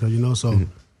in America, you know, so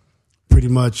pretty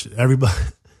much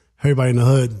everybody in the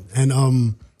hood.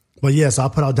 And but yeah, so I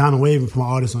put out Diamond Wave and put my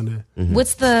artists on there.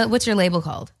 What's your label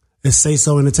called? It's Say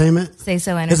So Entertainment. Say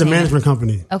So Entertainment. It's a management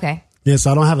company. Okay. Yeah,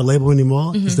 so I don't have a label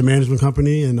anymore. It's the management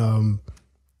company, and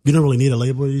you don't really need a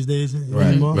label these days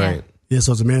anymore. Right. Yeah,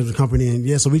 so it's a management company,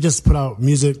 and so we just put out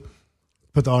music,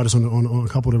 put the artists on a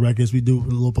couple of the records. We do a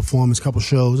little performance, couple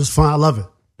shows. It's fun. I love it.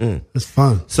 It's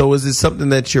fun. So is it something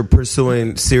that you're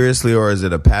pursuing seriously, or is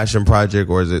it a passion project,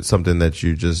 or is it something that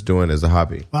you're just doing as a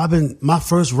hobby? Well, my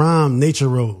first rhyme, Nature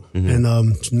wrote in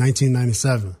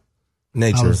 1997.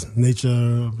 Nature.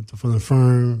 Nature from the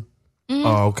Firm.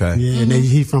 Oh, okay. Yeah, and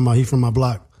he from my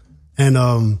block,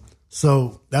 and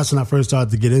so that's when I first started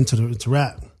to get into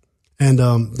rap, and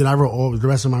then I wrote all the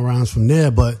rest of my rhymes from there.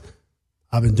 But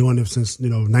I've been doing it since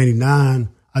 '99.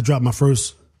 I dropped my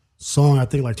first song, I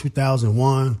think, like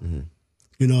 2001.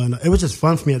 And it was just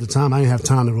fun for me at the time. I didn't have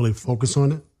time to really focus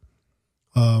on it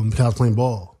because I was playing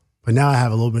ball. But now I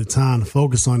have a little bit of time to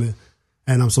focus on it,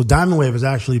 and so Diamond Wave is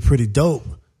actually pretty dope,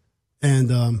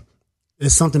 and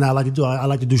it's something I like to do. I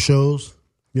like to do shows.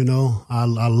 I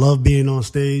love being on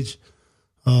stage.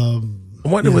 I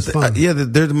wonder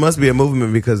there must be a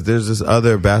movement, because there's this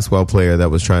other basketball player that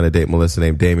was trying to date Melissa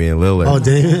named Damian Lillard. Oh,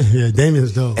 Damian? Yeah,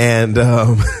 Damian's dope. And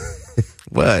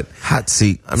what? Hot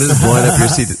seat. I'm just blowing up your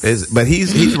seat. But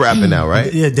he's rapping now,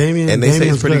 right? Yeah, Damian. And they say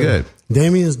he's pretty good.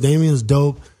 Damian's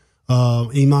dope.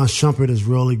 Iman Shumpert is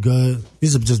really good.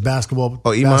 These are just basketball.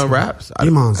 Oh, Iman raps?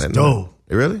 Iman's dope.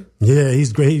 Really? Yeah,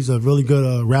 he's great. He's a really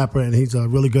good rapper, and he's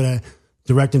really good at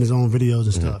directing his own videos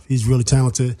and stuff. He's really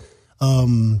talented.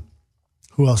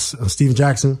 Who else? Steven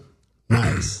Jackson.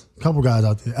 Nice. A couple guys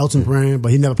out there. Elton Brand,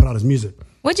 but he never put out his music.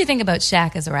 What'd you think about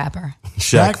Shaq as a rapper?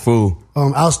 Shaq Fu.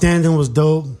 Outstanding was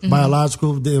dope.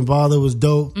 Biological, Didn't Bother was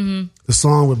dope. The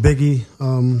song with Biggie,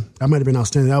 that might have been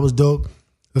Outstanding. That was dope.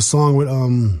 The song with,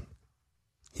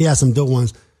 he had some dope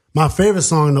ones. My favorite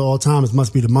song of all time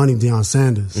Must Be the Money, Deion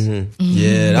Sanders.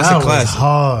 Yeah, that's a classic. Was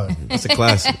hard. That's a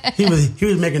classic. He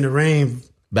was making it rain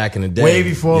Back in the day. way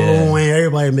before Lil Wayne.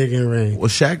 Everybody making it rain. Well,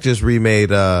 Shaq just remade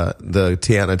the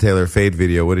Tiana Taylor Fade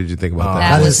video. What did you think about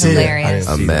that? That was didn't see it. hilarious.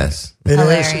 A mess.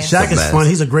 Hilarious. Shaq is fun.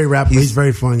 He's a great rapper. He's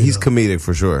very funny. He's though. comedic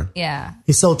for sure. Yeah.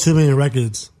 He sold 2 million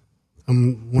records.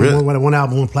 Really? One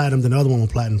album went platinum, then the other one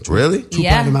went platinum. Really? Two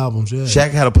Yeah. platinum albums, yeah.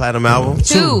 Shaq had a platinum album?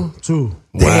 Two.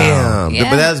 Damn. Yeah.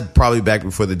 But that's probably back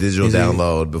before the digital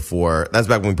download, that's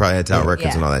back when we probably had Tower Records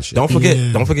Yeah. and all that shit. Don't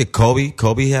forget Kobe.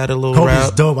 Kobe had a little Kobe's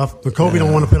rap. dope. But Kobe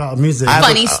don't want to put out music.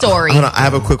 Funny story. Hold on, I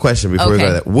have a quick question before we go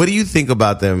Okay. to that. What do you think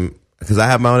about them? Because I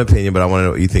have my own opinion, but I want to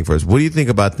know what you think first. What do you think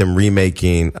about them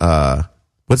remaking,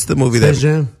 what's the movie Space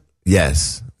Jam?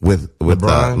 Yes. With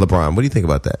LeBron? LeBron. What do you think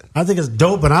about that? I think it's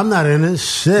dope, but I'm not in it.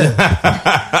 Shit.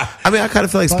 I mean, I kind of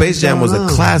feel like Space Jam was a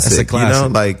classic, That's a classic. you know?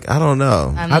 Like, I don't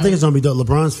know. I think it's going to be dope.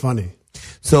 LeBron's funny.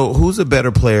 So who's a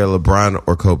better player, LeBron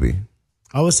or Kobe?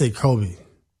 I would say Kobe.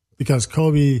 Because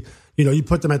Kobe, you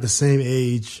put them at the same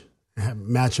age and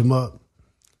match them up,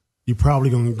 you're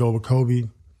probably going to go with Kobe.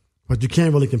 But you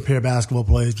can't really compare basketball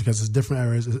players because it's different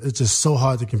eras. It's just so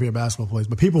hard to compare basketball players.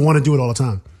 But people want to do it all the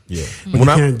time. Yeah.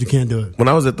 But you can't do it. When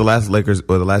I was at the last Lakers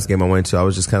or the last game I went to, I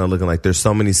was just kind of looking like there's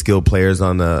so many skilled players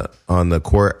on the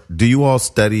court. Do you all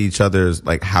study each other's,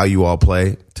 like, how you all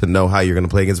play to know how you're going to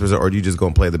play against each other, or do you just go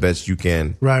and play the best you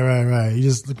can? Right. You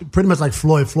just pretty much like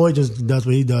Floyd. Floyd just does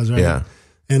what he does, right? Yeah.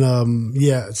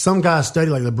 And some guys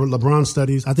study, like LeBron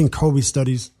studies. I think Kobe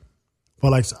studies.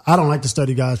 But like, I don't like to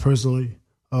study guys personally.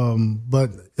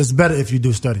 But it's better if you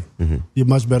do study. You're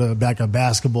much better back a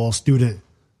basketball student.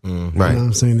 Right. You know what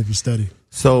I'm saying? If you study.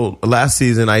 So last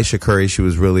season, Aisha Curry, she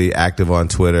was really active on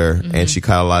Twitter, and she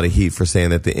caught a lot of heat for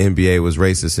saying that the NBA was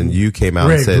racist, and you came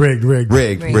out and said rigged.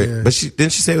 But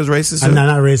didn't she say it was racist? I'm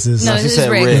not racist. No, she it was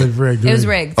said rigged. rigged. It was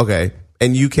rigged. Okay.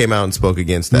 And you came out and spoke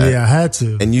against that. Yeah, I had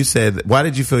to. And you said, why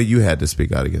did you feel you had to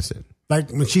speak out against it? Like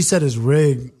when she said it's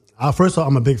rigged, first of all,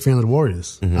 I'm a big fan of the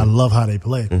Warriors. I love how they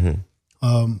play.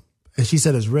 And she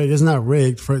said it's rigged. It's not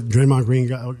rigged. Draymond Green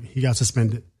got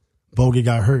suspended. Bogut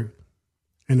got hurt.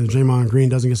 And if Draymond Green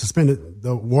doesn't get suspended,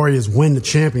 the Warriors win the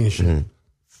championship.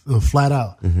 Flat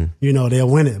out. They'll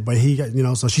win it. But he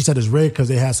got, so she said it's rigged because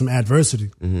they had some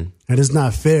adversity. And it's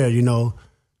not fair,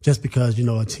 just because,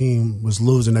 a team was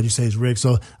losing that you say it's rigged.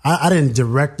 So I didn't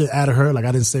direct it at her. Like,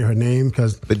 I didn't say her name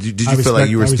because. But did you feel like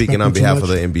you were speaking on behalf of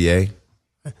the NBA?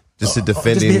 Just to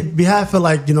defend it? Behalf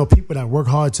of, people that work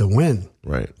hard to win.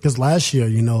 Right. Because last year,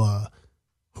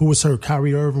 who was hurt?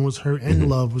 Kyrie Irving was hurt and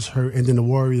Love was hurt, and then the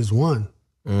Warriors won.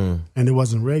 And it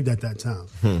wasn't rigged at that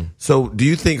time. So do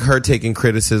you think her taking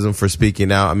criticism for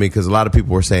speaking out, I mean, because a lot of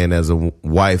people were saying as a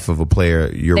wife of a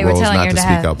player, your role is not to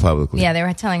speak out publicly. Yeah, they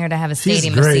were telling her to have a She's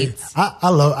stadium of great. seats. I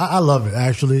love it,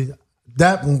 actually.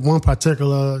 That one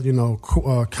particular,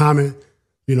 comment,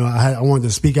 I wanted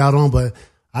to speak out on, but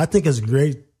I think it's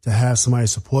great to have somebody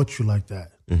support you like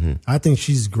that. I think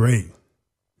she's great.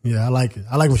 Yeah, I like it.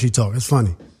 I like when she talk. It's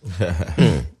funny.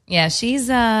 Yeah,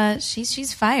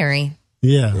 she's fiery.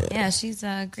 Yeah. Yeah, she's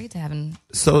great to have in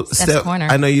So, Steph's Steph, corner.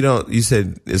 I know you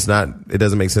said it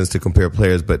doesn't make sense to compare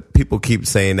players, but people keep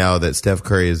saying now that Steph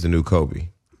Curry is the new Kobe.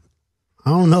 I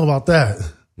don't know about that.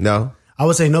 No? I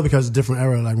would say no because it's a different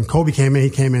era. Like when Kobe came in,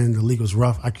 the league was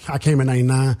rough. I came in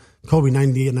 99, Kobe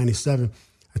 98, 97.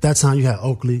 At that time, you had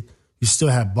Oakley. You still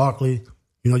had Barkley.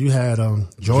 You had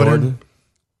Jordan.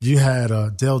 You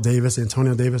had Dale Davis,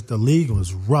 Antonio Davis. The league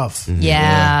was rough.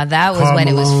 Yeah, that was Karl when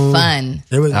it was Malone. fun.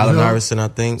 It was, Allen Iverson, I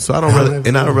think. So I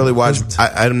don't really watch.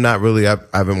 I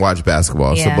haven't watched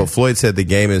basketball. Yeah. So, but Floyd said the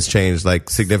game has changed like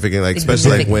significantly, like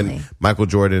especially like when Significantly. Michael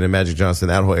Jordan and Magic Johnson,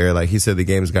 that whole era. Like he said, the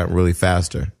game's gotten really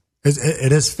faster.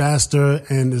 It is faster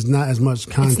and there's not as much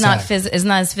contact. It's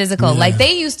not as physical. Yeah. Like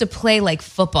they used to play like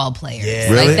football players. Yeah.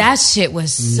 Really? Like that shit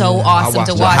was so I awesome watched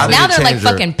to that. watch. How did Now it they're like change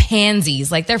your- fucking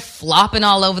pansies. Like they're flopping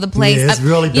all over the place. Yeah, it's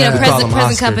really You know, bad. We call them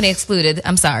present Oscars. company excluded.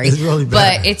 I'm sorry. It's really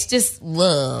bad. But it's just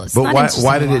it's But not why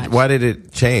interesting to watch. why did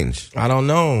it change? I don't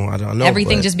know.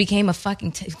 Everything but- just became a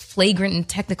fucking flagrant and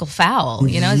technical foul.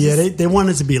 You know? It's Yeah, just- they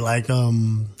wanted to be like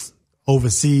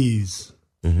overseas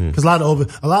because a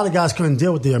lot of guys couldn't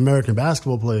deal with the American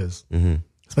basketball players,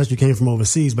 especially came from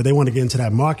overseas. But they want to get into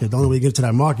that market. The only way to get into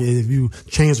that market is if you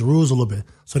change the rules a little bit.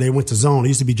 So they went to zone. It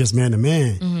used to be just man to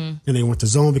man, and they went to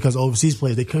zone because overseas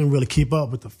players they couldn't really keep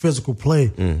up with the physical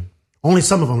play. Only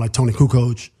some of them, like Tony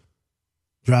Kukoc,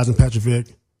 Drazen Petrovic,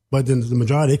 but then the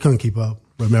majority they couldn't keep up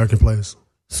with American players.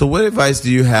 So what advice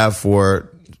do you have for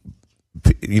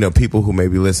people who may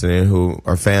be listening who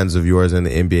are fans of yours in the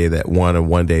NBA that want to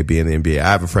one day be in the NBA?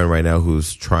 I have a friend right now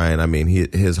who's trying. I mean,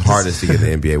 his hardest to get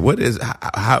in the NBA.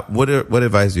 What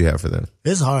advice do you have for them?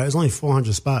 It's hard. It's only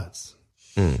 400 spots.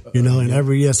 And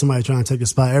every year somebody trying to take a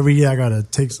spot. Every year I gotta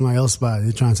take somebody else's spot.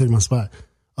 They're trying to take my spot.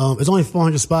 It's only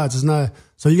 400 spots. It's not.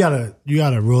 So you gotta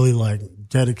really like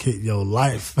dedicate your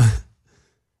life.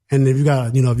 And if you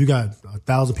got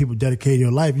 1,000 people dedicating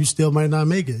your life, you still might not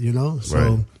make it. So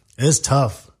Right. it's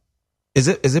tough. Is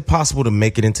it possible to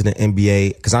make it into the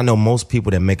NBA? Because I know most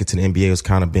people that make it to the NBA has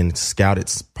kind of been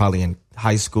scouted probably in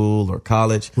high school or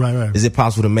college. Right. Is it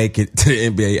possible to make it to the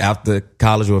NBA after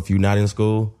college or if you're not in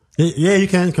school? Yeah, you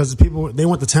can because people they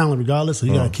want the talent regardless. So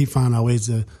you gotta keep finding out ways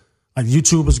to like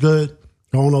YouTube is good,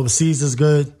 going overseas is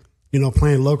good.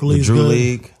 Playing locally The is Drew good.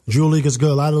 League. Drew League is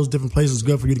good. A lot of those different places is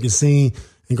good for you to get seen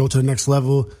and go to the next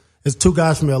level. There's two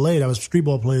guys from LA that was street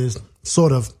ball players,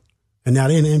 sort of, and now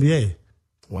they're in the NBA.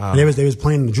 Wow. And they was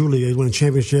playing in the Drew League. They winning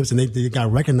championships and they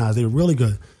got recognized. They were really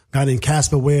good. A guy named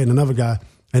Casper Ware and another guy,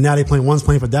 and now one's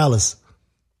playing for Dallas.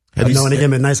 Have you And they seen- gave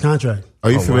him a nice contract.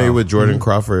 Are you familiar wow. with Jordan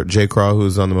Crawford, Jay Craw,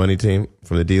 who's on the money team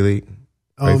from the D League?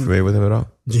 Are you familiar with him at all?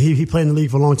 He played in the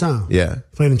league for a long time. Yeah,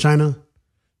 Played in China.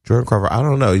 Jordan Crawford. I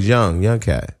don't know. He's young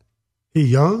cat. He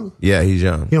young. Yeah, he's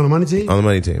young. He on the money team. On the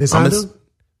money team. They signed him?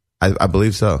 I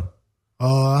believe so.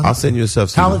 I'll send you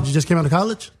stuff. College? You just came out of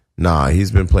college? Nah,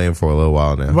 he's been playing for a little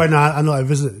while now. Right now, I know. I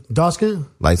visit dark skin.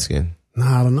 Light skin.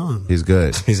 Nah, I don't know him. He's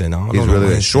good. He said, no, I He's don't know really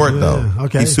why. good. Short though.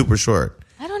 okay. He's super short.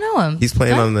 I don't know him. He's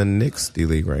playing on the Knicks D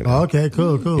League right now. Oh, okay,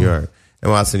 cool. You are.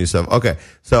 And I'll send you stuff. Okay,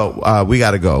 so we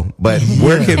got to go. But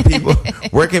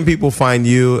where can people find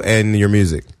you and your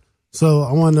music? So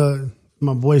I want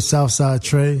my boy Southside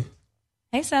Trey,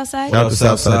 Hey, Southside. Shout out to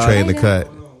Southside Trey in the cut.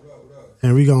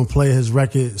 and we gonna play his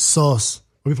record Sauce.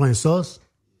 Are we playing Sauce?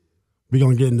 We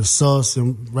gonna get into Sauce,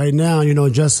 and right now,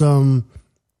 just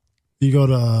you go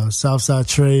to Southside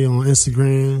Trey on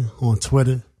Instagram, on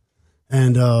Twitter,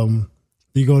 and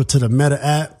you go to the Meta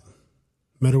app,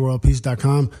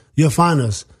 MetaWorldPeace.com. You'll find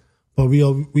us, but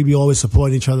we be always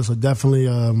supporting each other. So definitely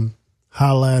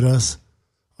holla at us.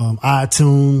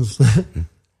 iTunes,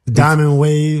 Diamond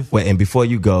Wave. Wait, and before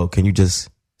you go, can you just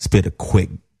spit a quick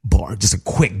bar? Just a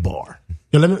quick bar.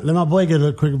 Yo, let my boy get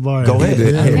a quick bar. Go ahead.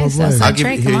 Yeah, Okay, my boy. Southside I'll give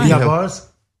Trey, you- come here on. you You got go. bars?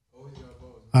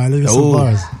 All right, let's get some Ooh.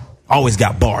 bars. Always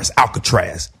got bars.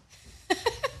 Alcatraz.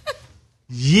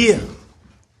 Yeah.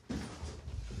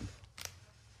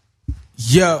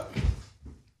 Yo.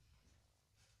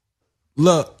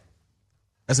 Look.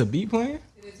 That's a beat playing?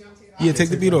 Yeah, take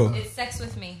the beat off. It's Sex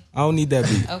With Me. I don't need that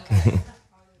beat. Okay.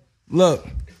 Look.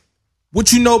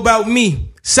 What you know about me?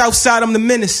 Southside, I'm the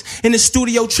menace. In the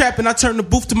studio trapping, I turn the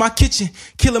booth to my kitchen.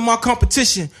 Killing my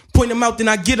competition. Point them out, then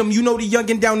I get them. You know the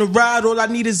youngin' down the ride, all I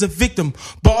need is a victim.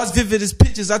 Bars vivid as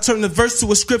pictures, I turn the verse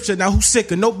to a scripture. Now who's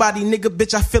sicker? Nobody, nigga,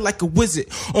 bitch, I feel like a wizard.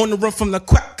 On the run from the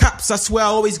quack cops, I swear I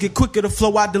always get quicker. The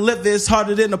flow I deliver is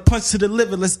harder than a punch to the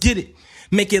liver. Let's get it.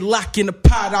 Make it lock in the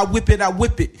pot, I whip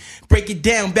it. Break it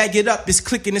down, bag it up, it's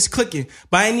clicking.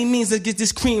 By any means, let's get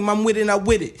this cream, I'm with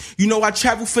it. You know I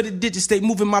travel for the digits, they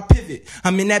moving my pivot.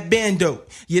 I'm in that bando,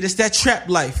 yeah, that's that trap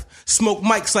life. Smoke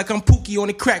mics like I'm Pookie on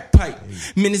a crack pipe.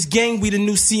 Menace gang, we the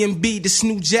new CMB, this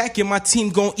new jack and my team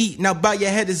gon' eat. Now bow your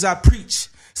head as I preach.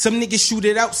 Some niggas shoot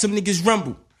it out, some niggas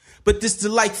rumble. But this the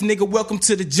life, nigga, welcome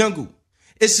to the jungle.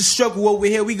 It's a struggle over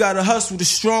here, we gotta hustle. The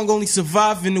strong only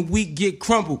survive and the weak get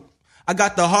crumbled. I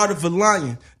got the heart of a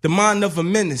lion, the mind of a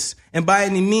menace. And by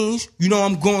any means, you know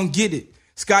I'm gon' get it.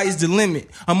 Sky is the limit,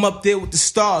 I'm up there with the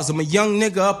stars. I'm a young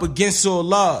nigga up against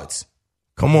all odds.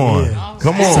 Come on. Yeah.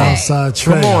 Come on. Southside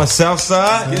Trey. Come on,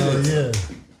 Southside. Yeah.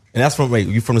 And that's from, wait,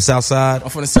 you from the South Side? I'm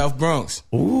from the South Bronx.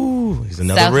 Ooh, he's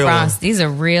another South real Bronx. one. These are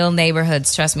real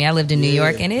neighborhoods. Trust me, I lived in New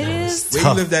York, and it is. Where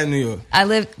you lived at in New York? I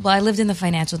lived in the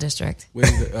financial district. Where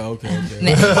is it? Oh, okay.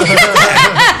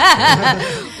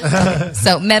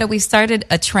 So, Meta, we started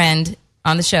a trend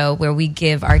on the show where we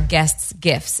give our guests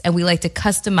gifts, and we like to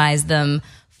customize them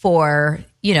for,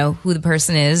 you know, who the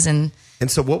person is. And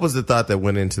so what was the thought that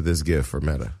went into this gift for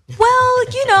Meta? well,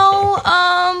 you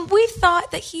know, we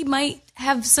thought that he might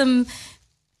have some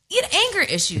anger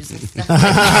issues and stuff like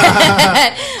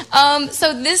that.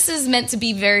 So this is meant to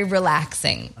be very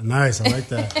relaxing. Nice, I like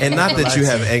that. And not that you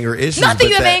have anger issues. Not that but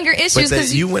you have anger issues, but that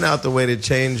 'cause you went out the way to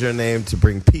change your name to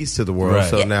bring peace to the world. Right.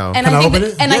 So now, And Can I I think open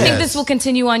that, it? and I think Yes. this will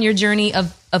continue on your journey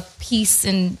of peace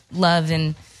and love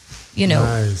and, you know,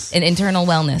 Nice. and internal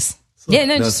wellness. Yeah,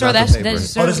 no, No, just it's throw not that. the paper.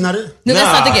 Just Oh, throw that's not it? No,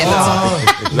 that's not the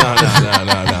gift.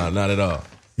 No, not at all.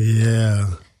 Yeah.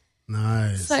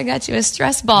 Nice. So I got you a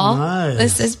stress ball. Nice.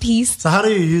 This says peace. So how do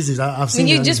you use these? I've seen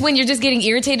When you're just getting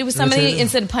irritated with somebody, Irritated?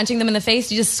 instead of punching them in the face,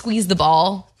 you just squeeze the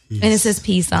ball, and it says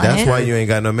peace on that's it. why you ain't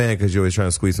got no man, because you're always trying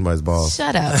to squeeze somebody's balls.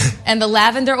 Shut up. And the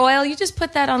lavender oil, you just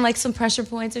put that on like some pressure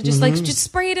points, or just just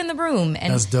spray it in the room,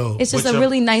 and That's dope. it's just With a your-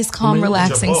 really nice, calm,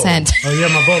 relaxing bowl. scent. Oh yeah,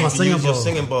 my bowl, my singing Use bowl. your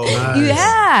singing bowl. Nice.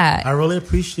 Yeah. I really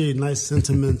appreciate nice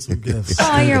sentimental gifts.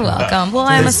 Oh, you're welcome. Well,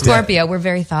 I'm a Scorpio. We're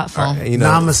very thoughtful. You know,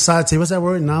 Namaste. What's that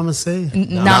word? Namaste.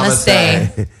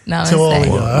 Namaste. To all of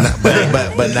Namaste.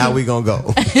 y'all. but now we gonna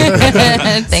go.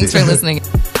 Thanks for listening.